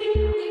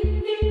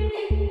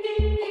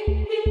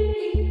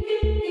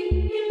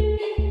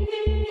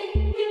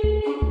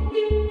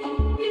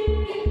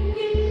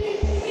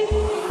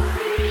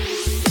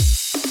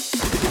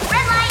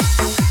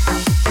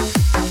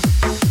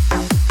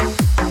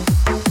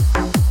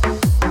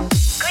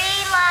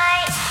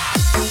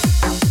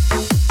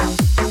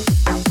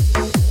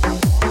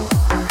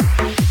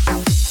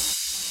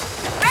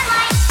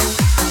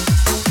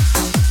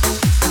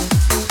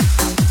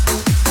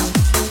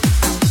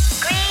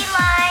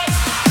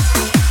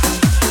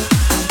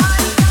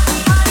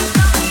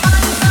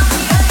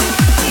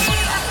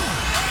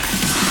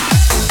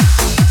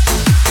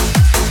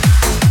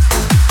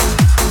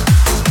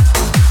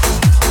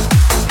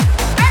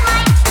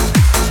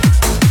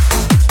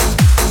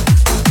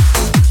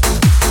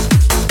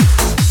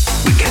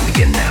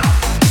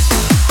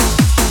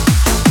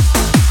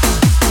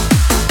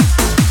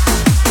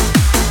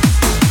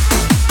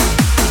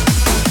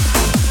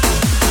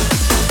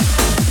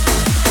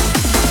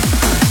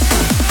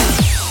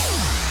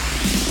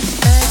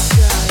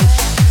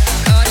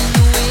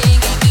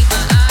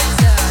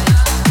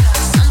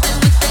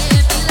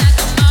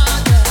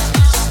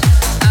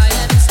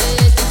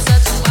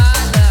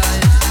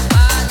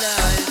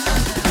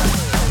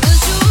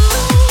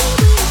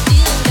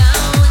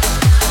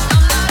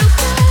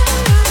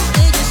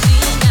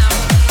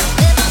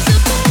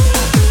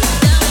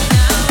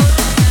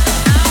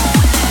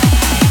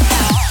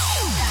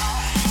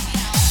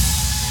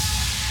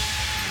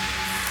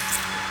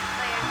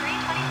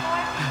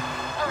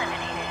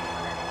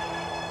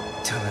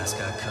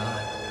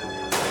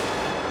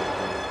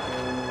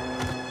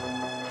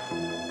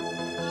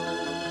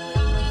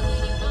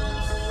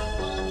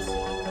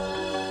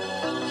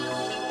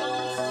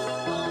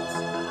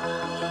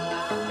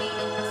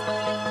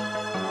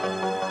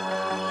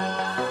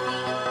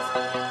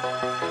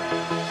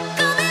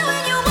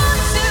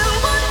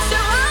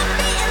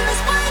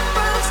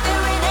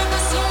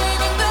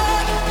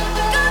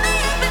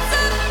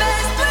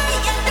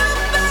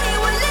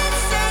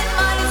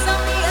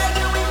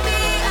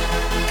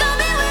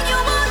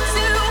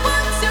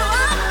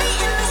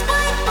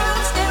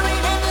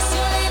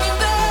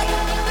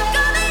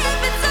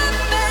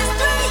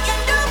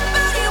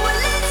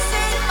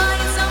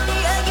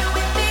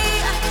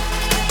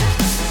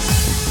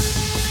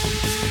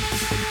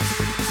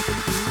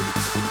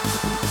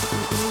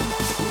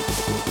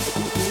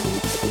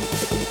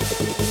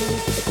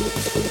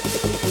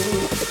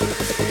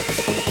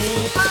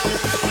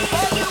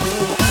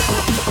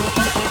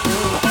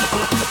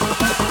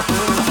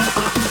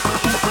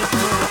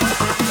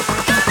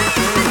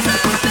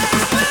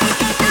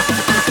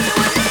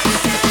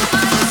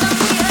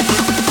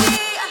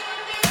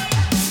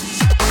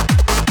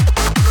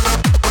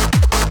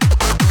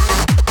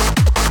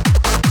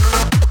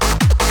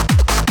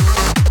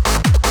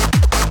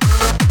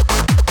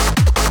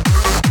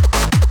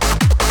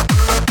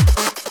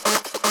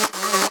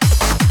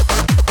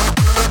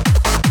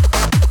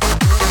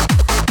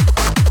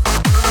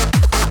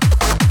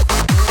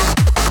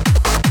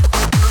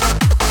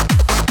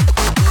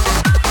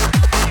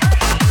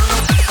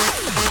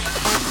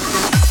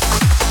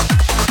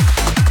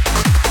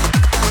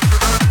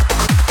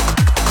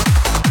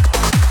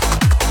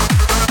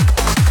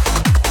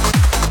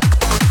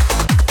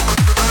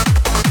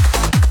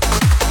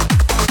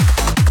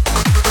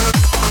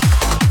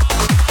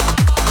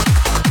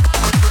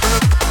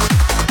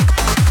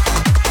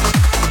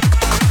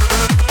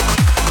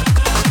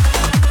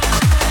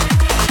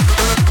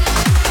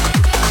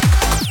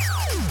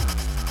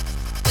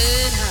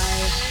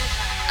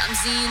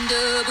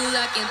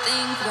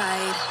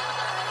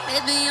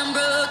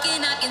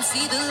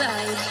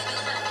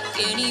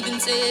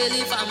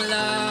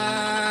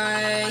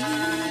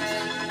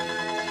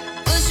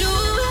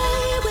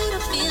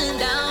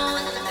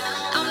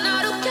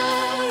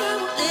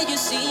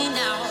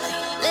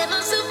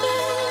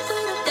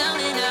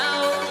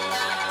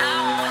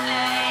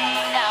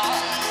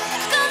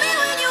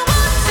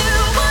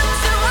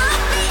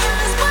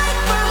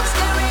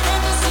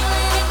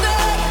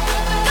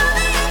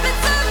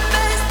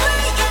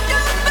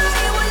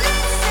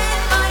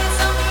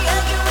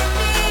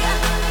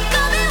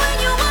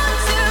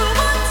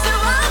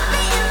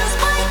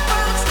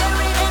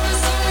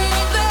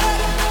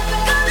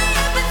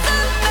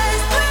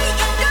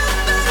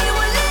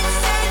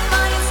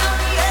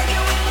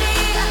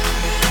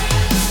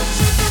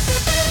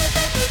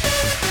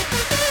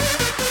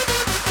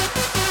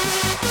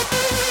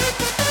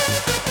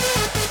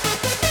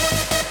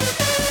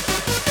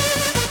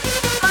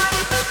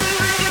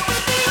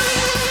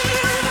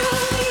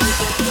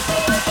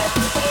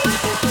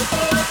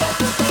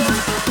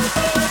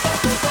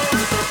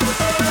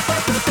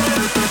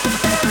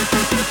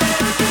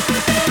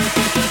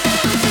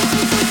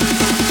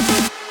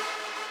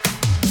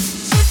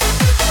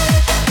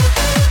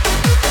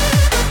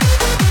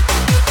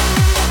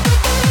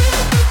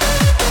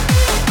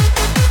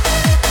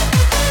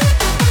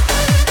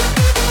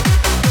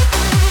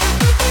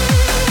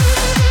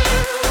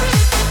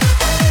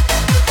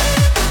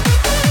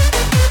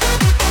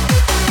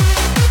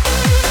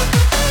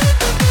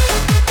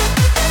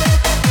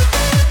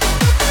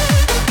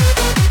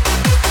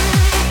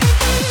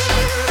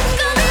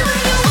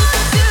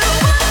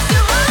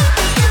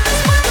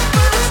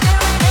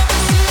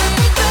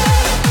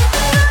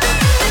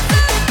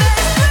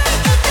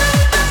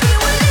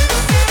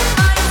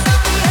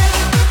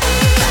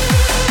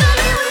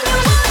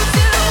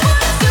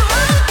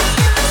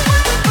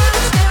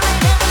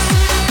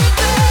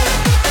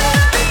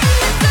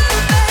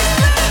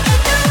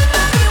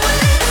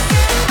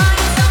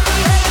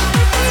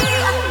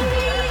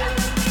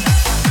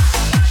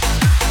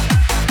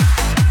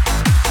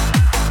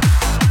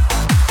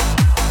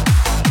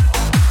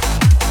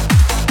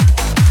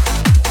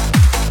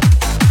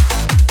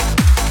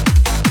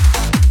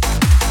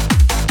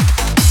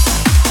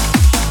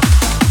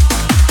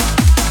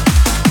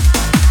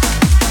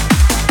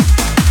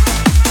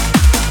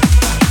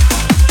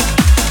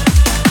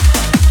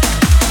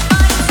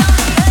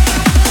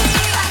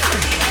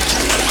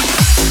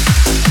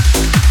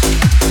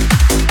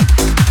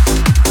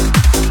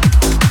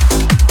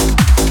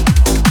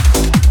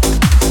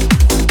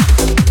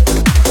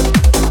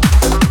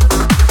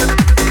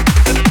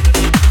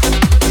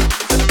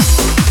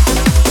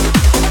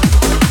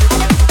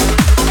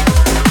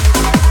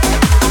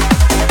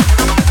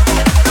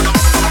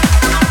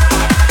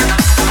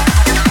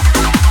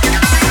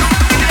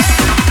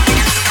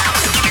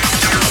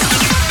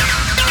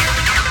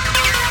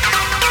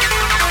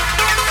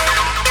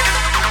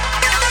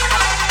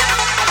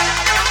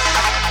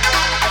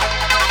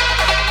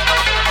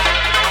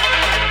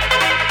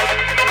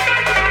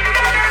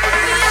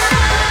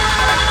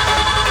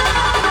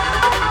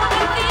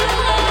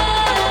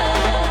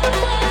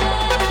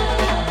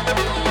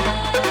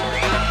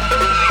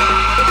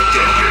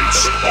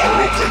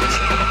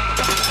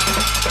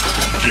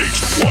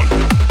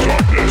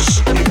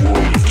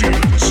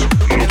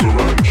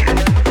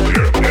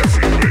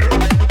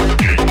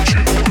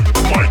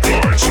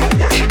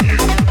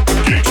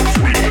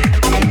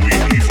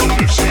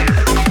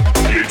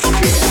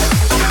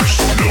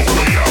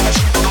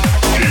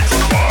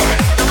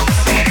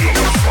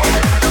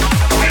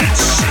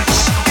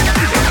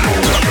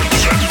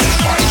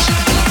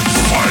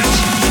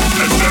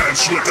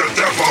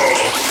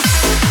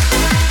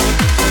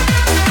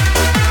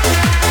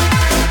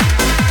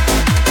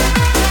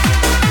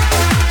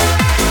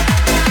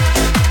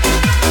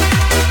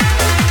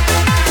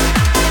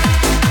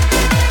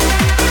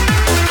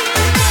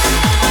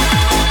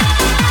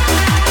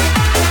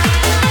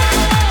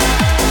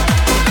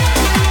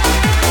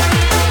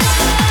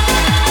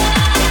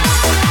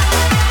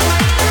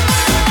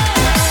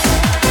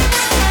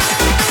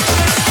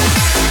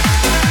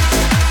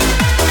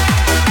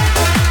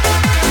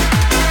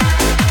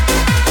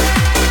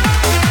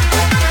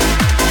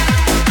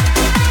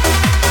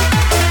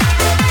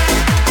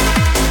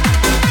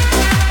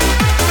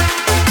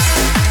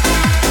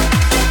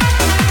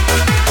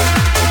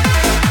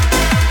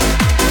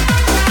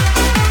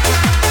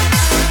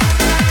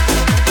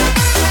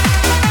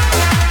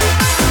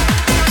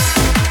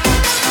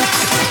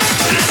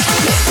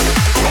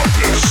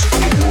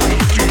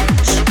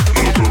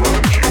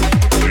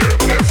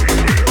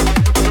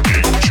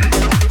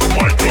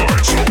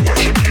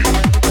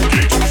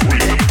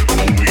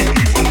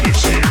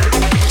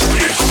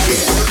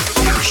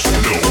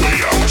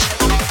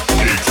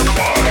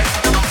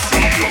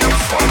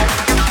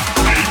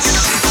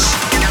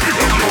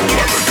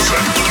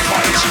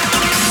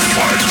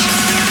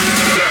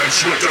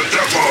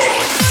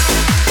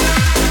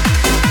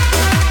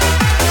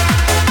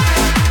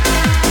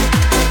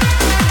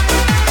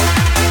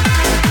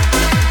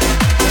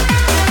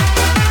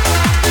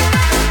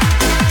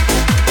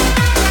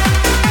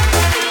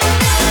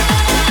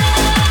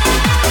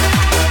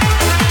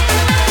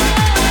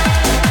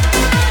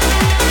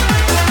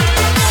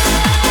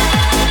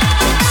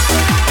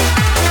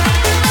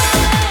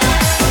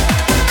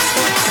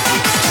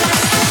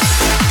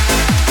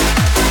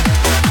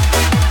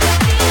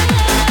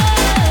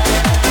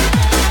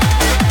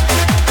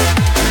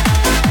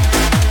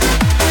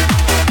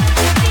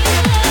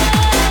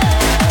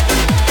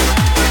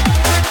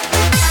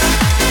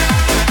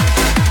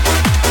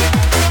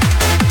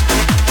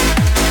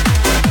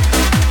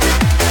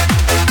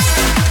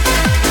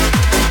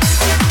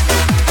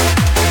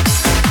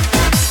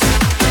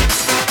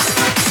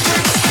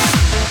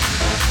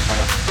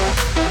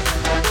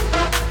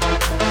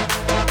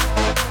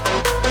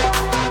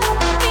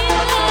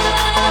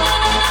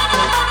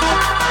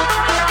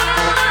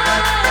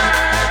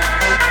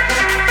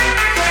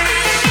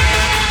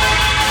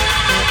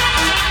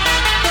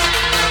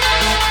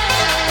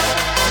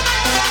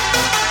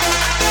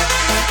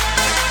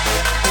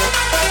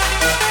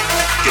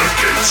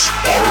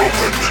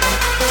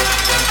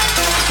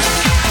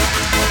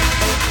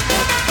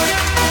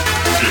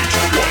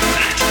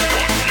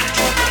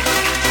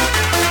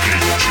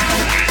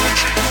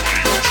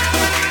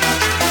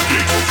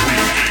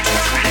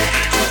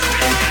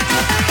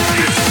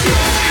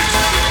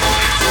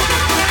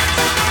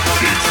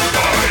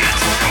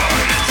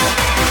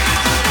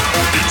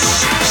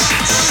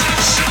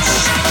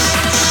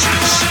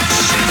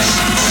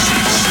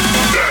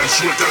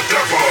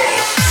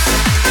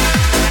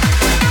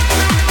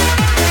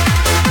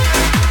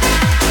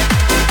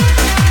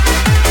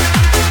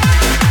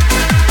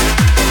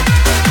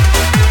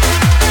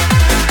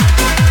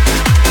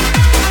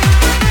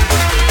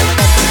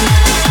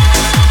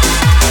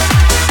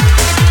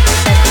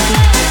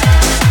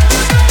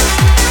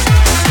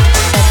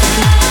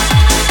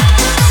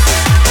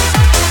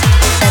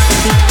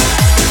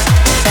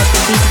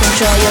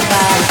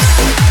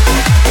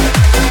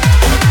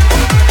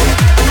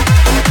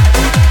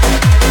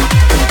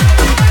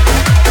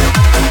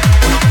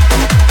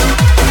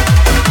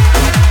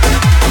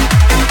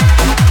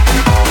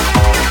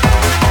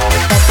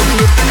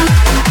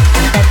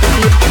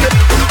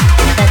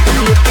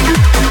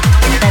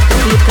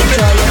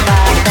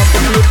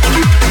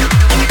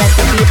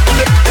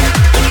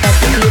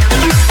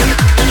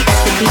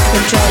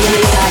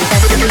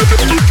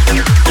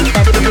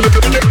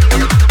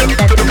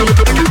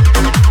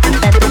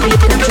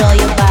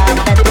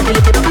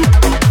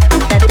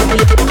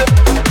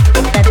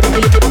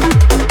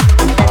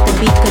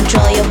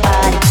 your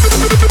body.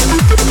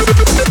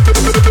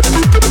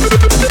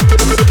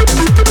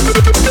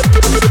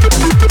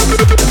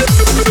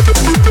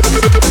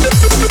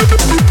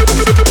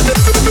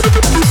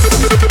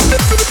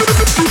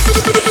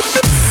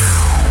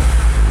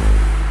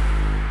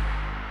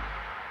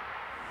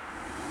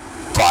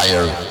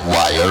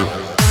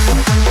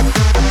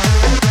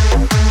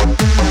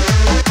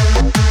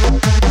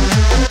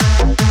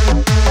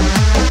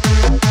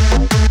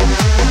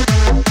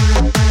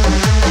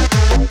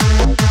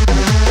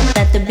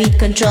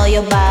 Control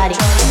your body.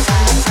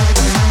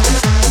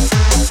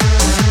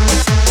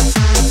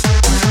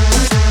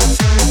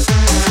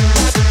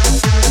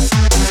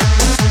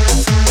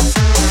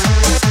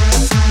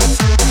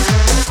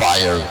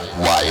 Fire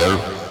wire.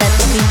 Let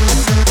the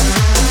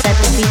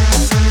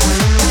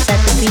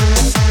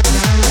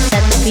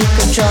beat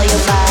control your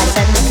body.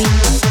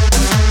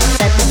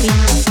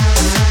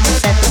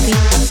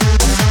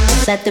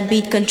 Let the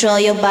beat control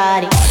your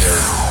body.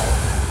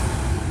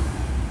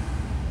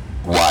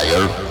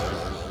 Wire.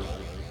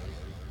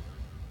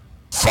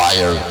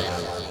 Fire.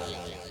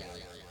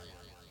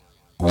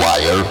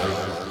 Wire.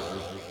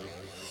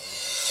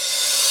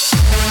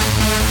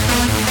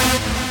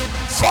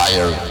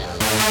 Fire.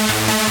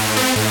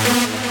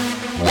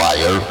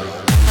 Wire.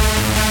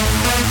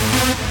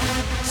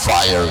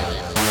 Fire.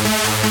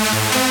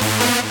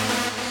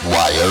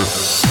 Wire.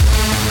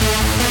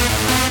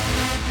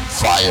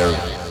 Fire.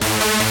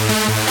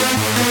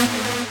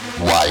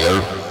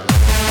 Wire.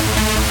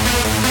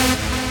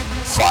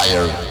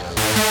 Fire.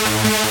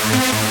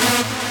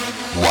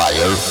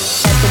 Wire.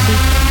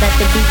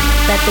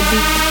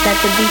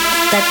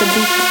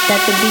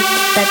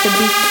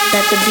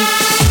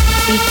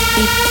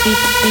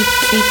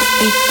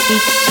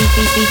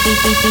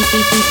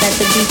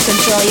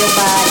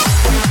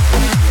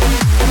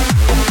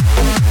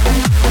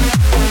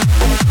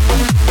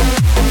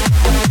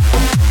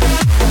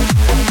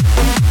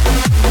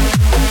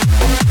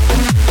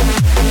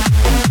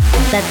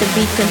 Let the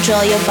beat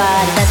control your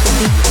body. Let the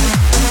beat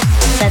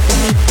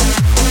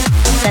control your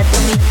body.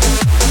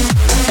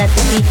 Let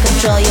the beat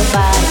control your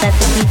body.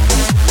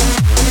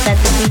 Let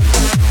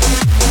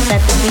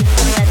the beat.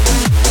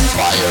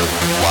 Fire,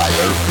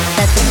 wire.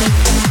 Let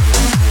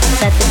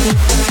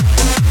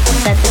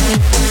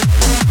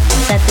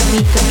the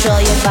beat control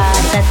your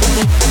body.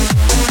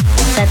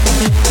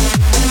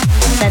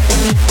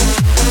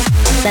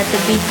 Let the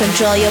beat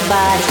control your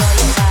body.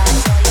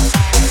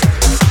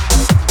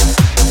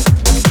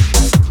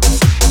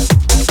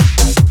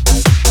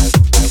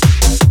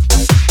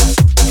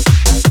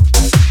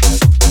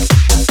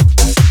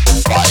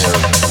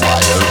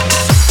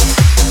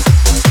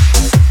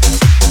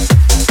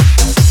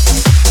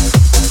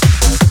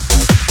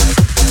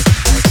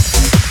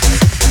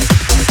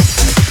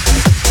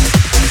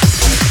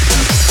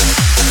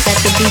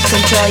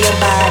 Control your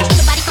body. Ain't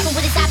nobody fucking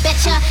with us, I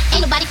betcha.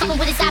 Ain't nobody fucking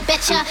with us, I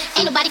betcha.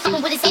 Ain't nobody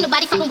fucking with us, ain't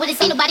nobody fucking with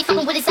us, ain't nobody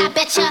fucking with us, I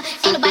betcha.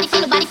 Ain't nobody,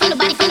 ain't nobody, ain't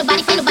nobody, ain't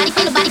nobody, ain't nobody, ain't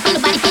nobody, ain't nobody,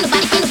 ain't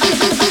nobody, ain't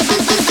nobody.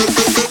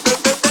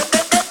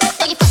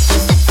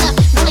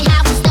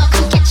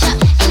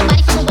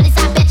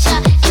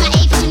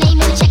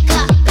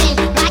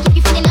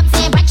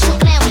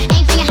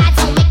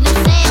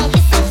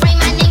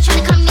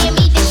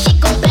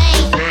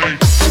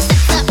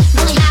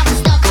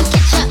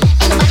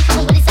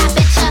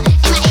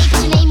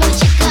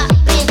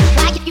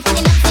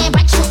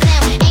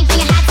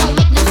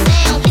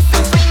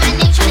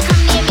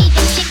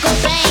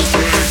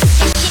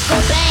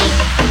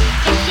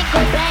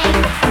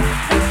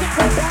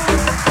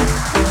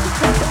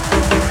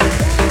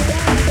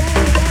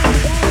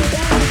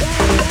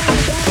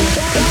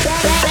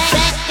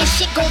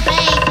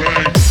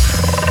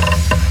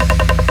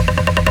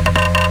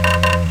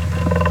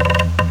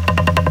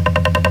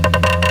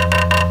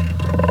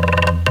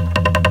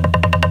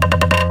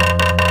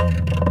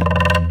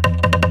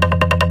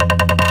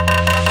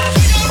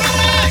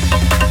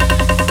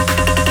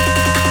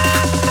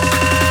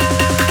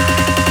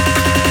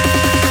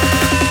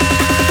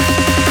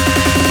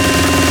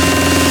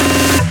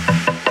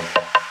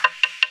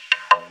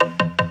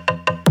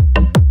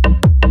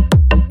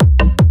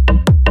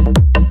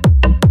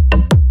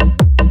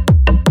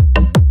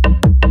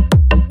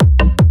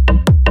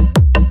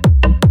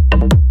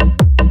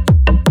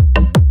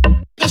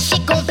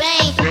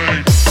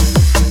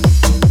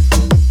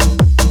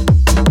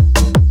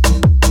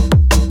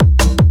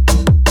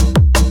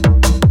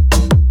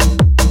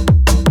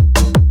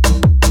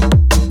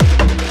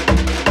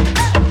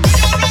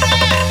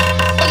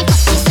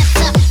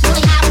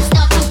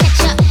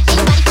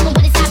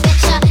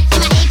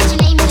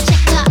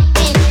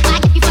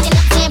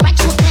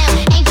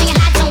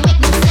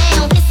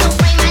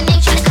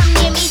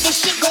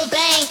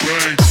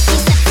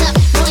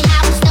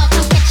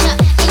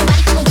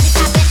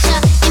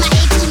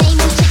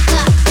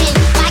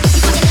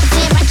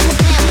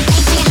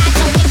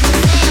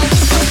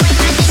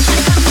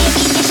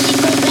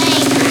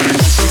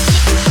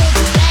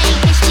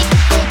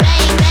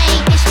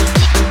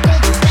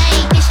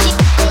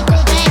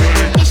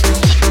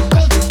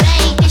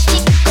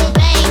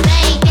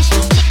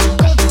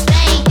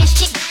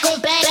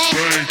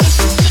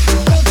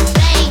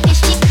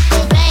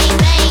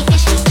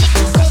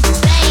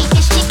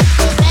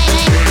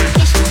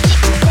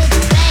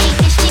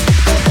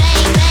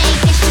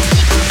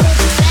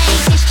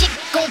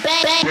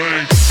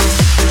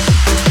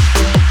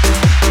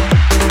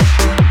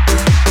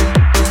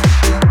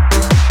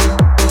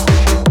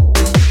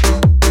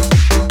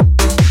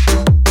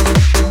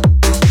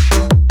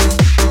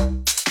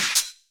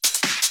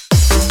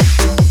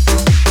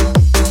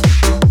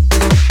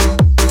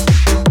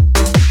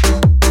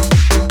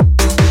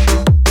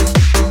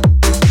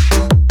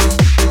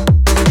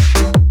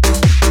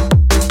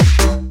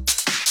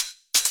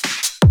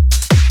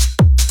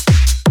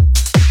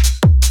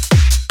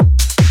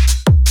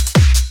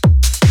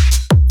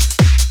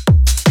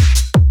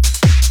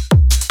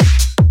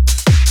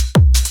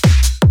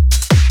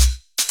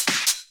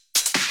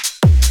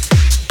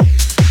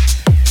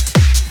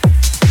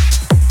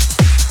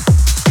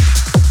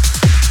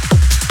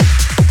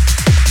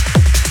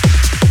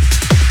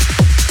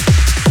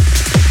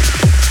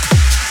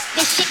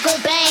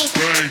 bang.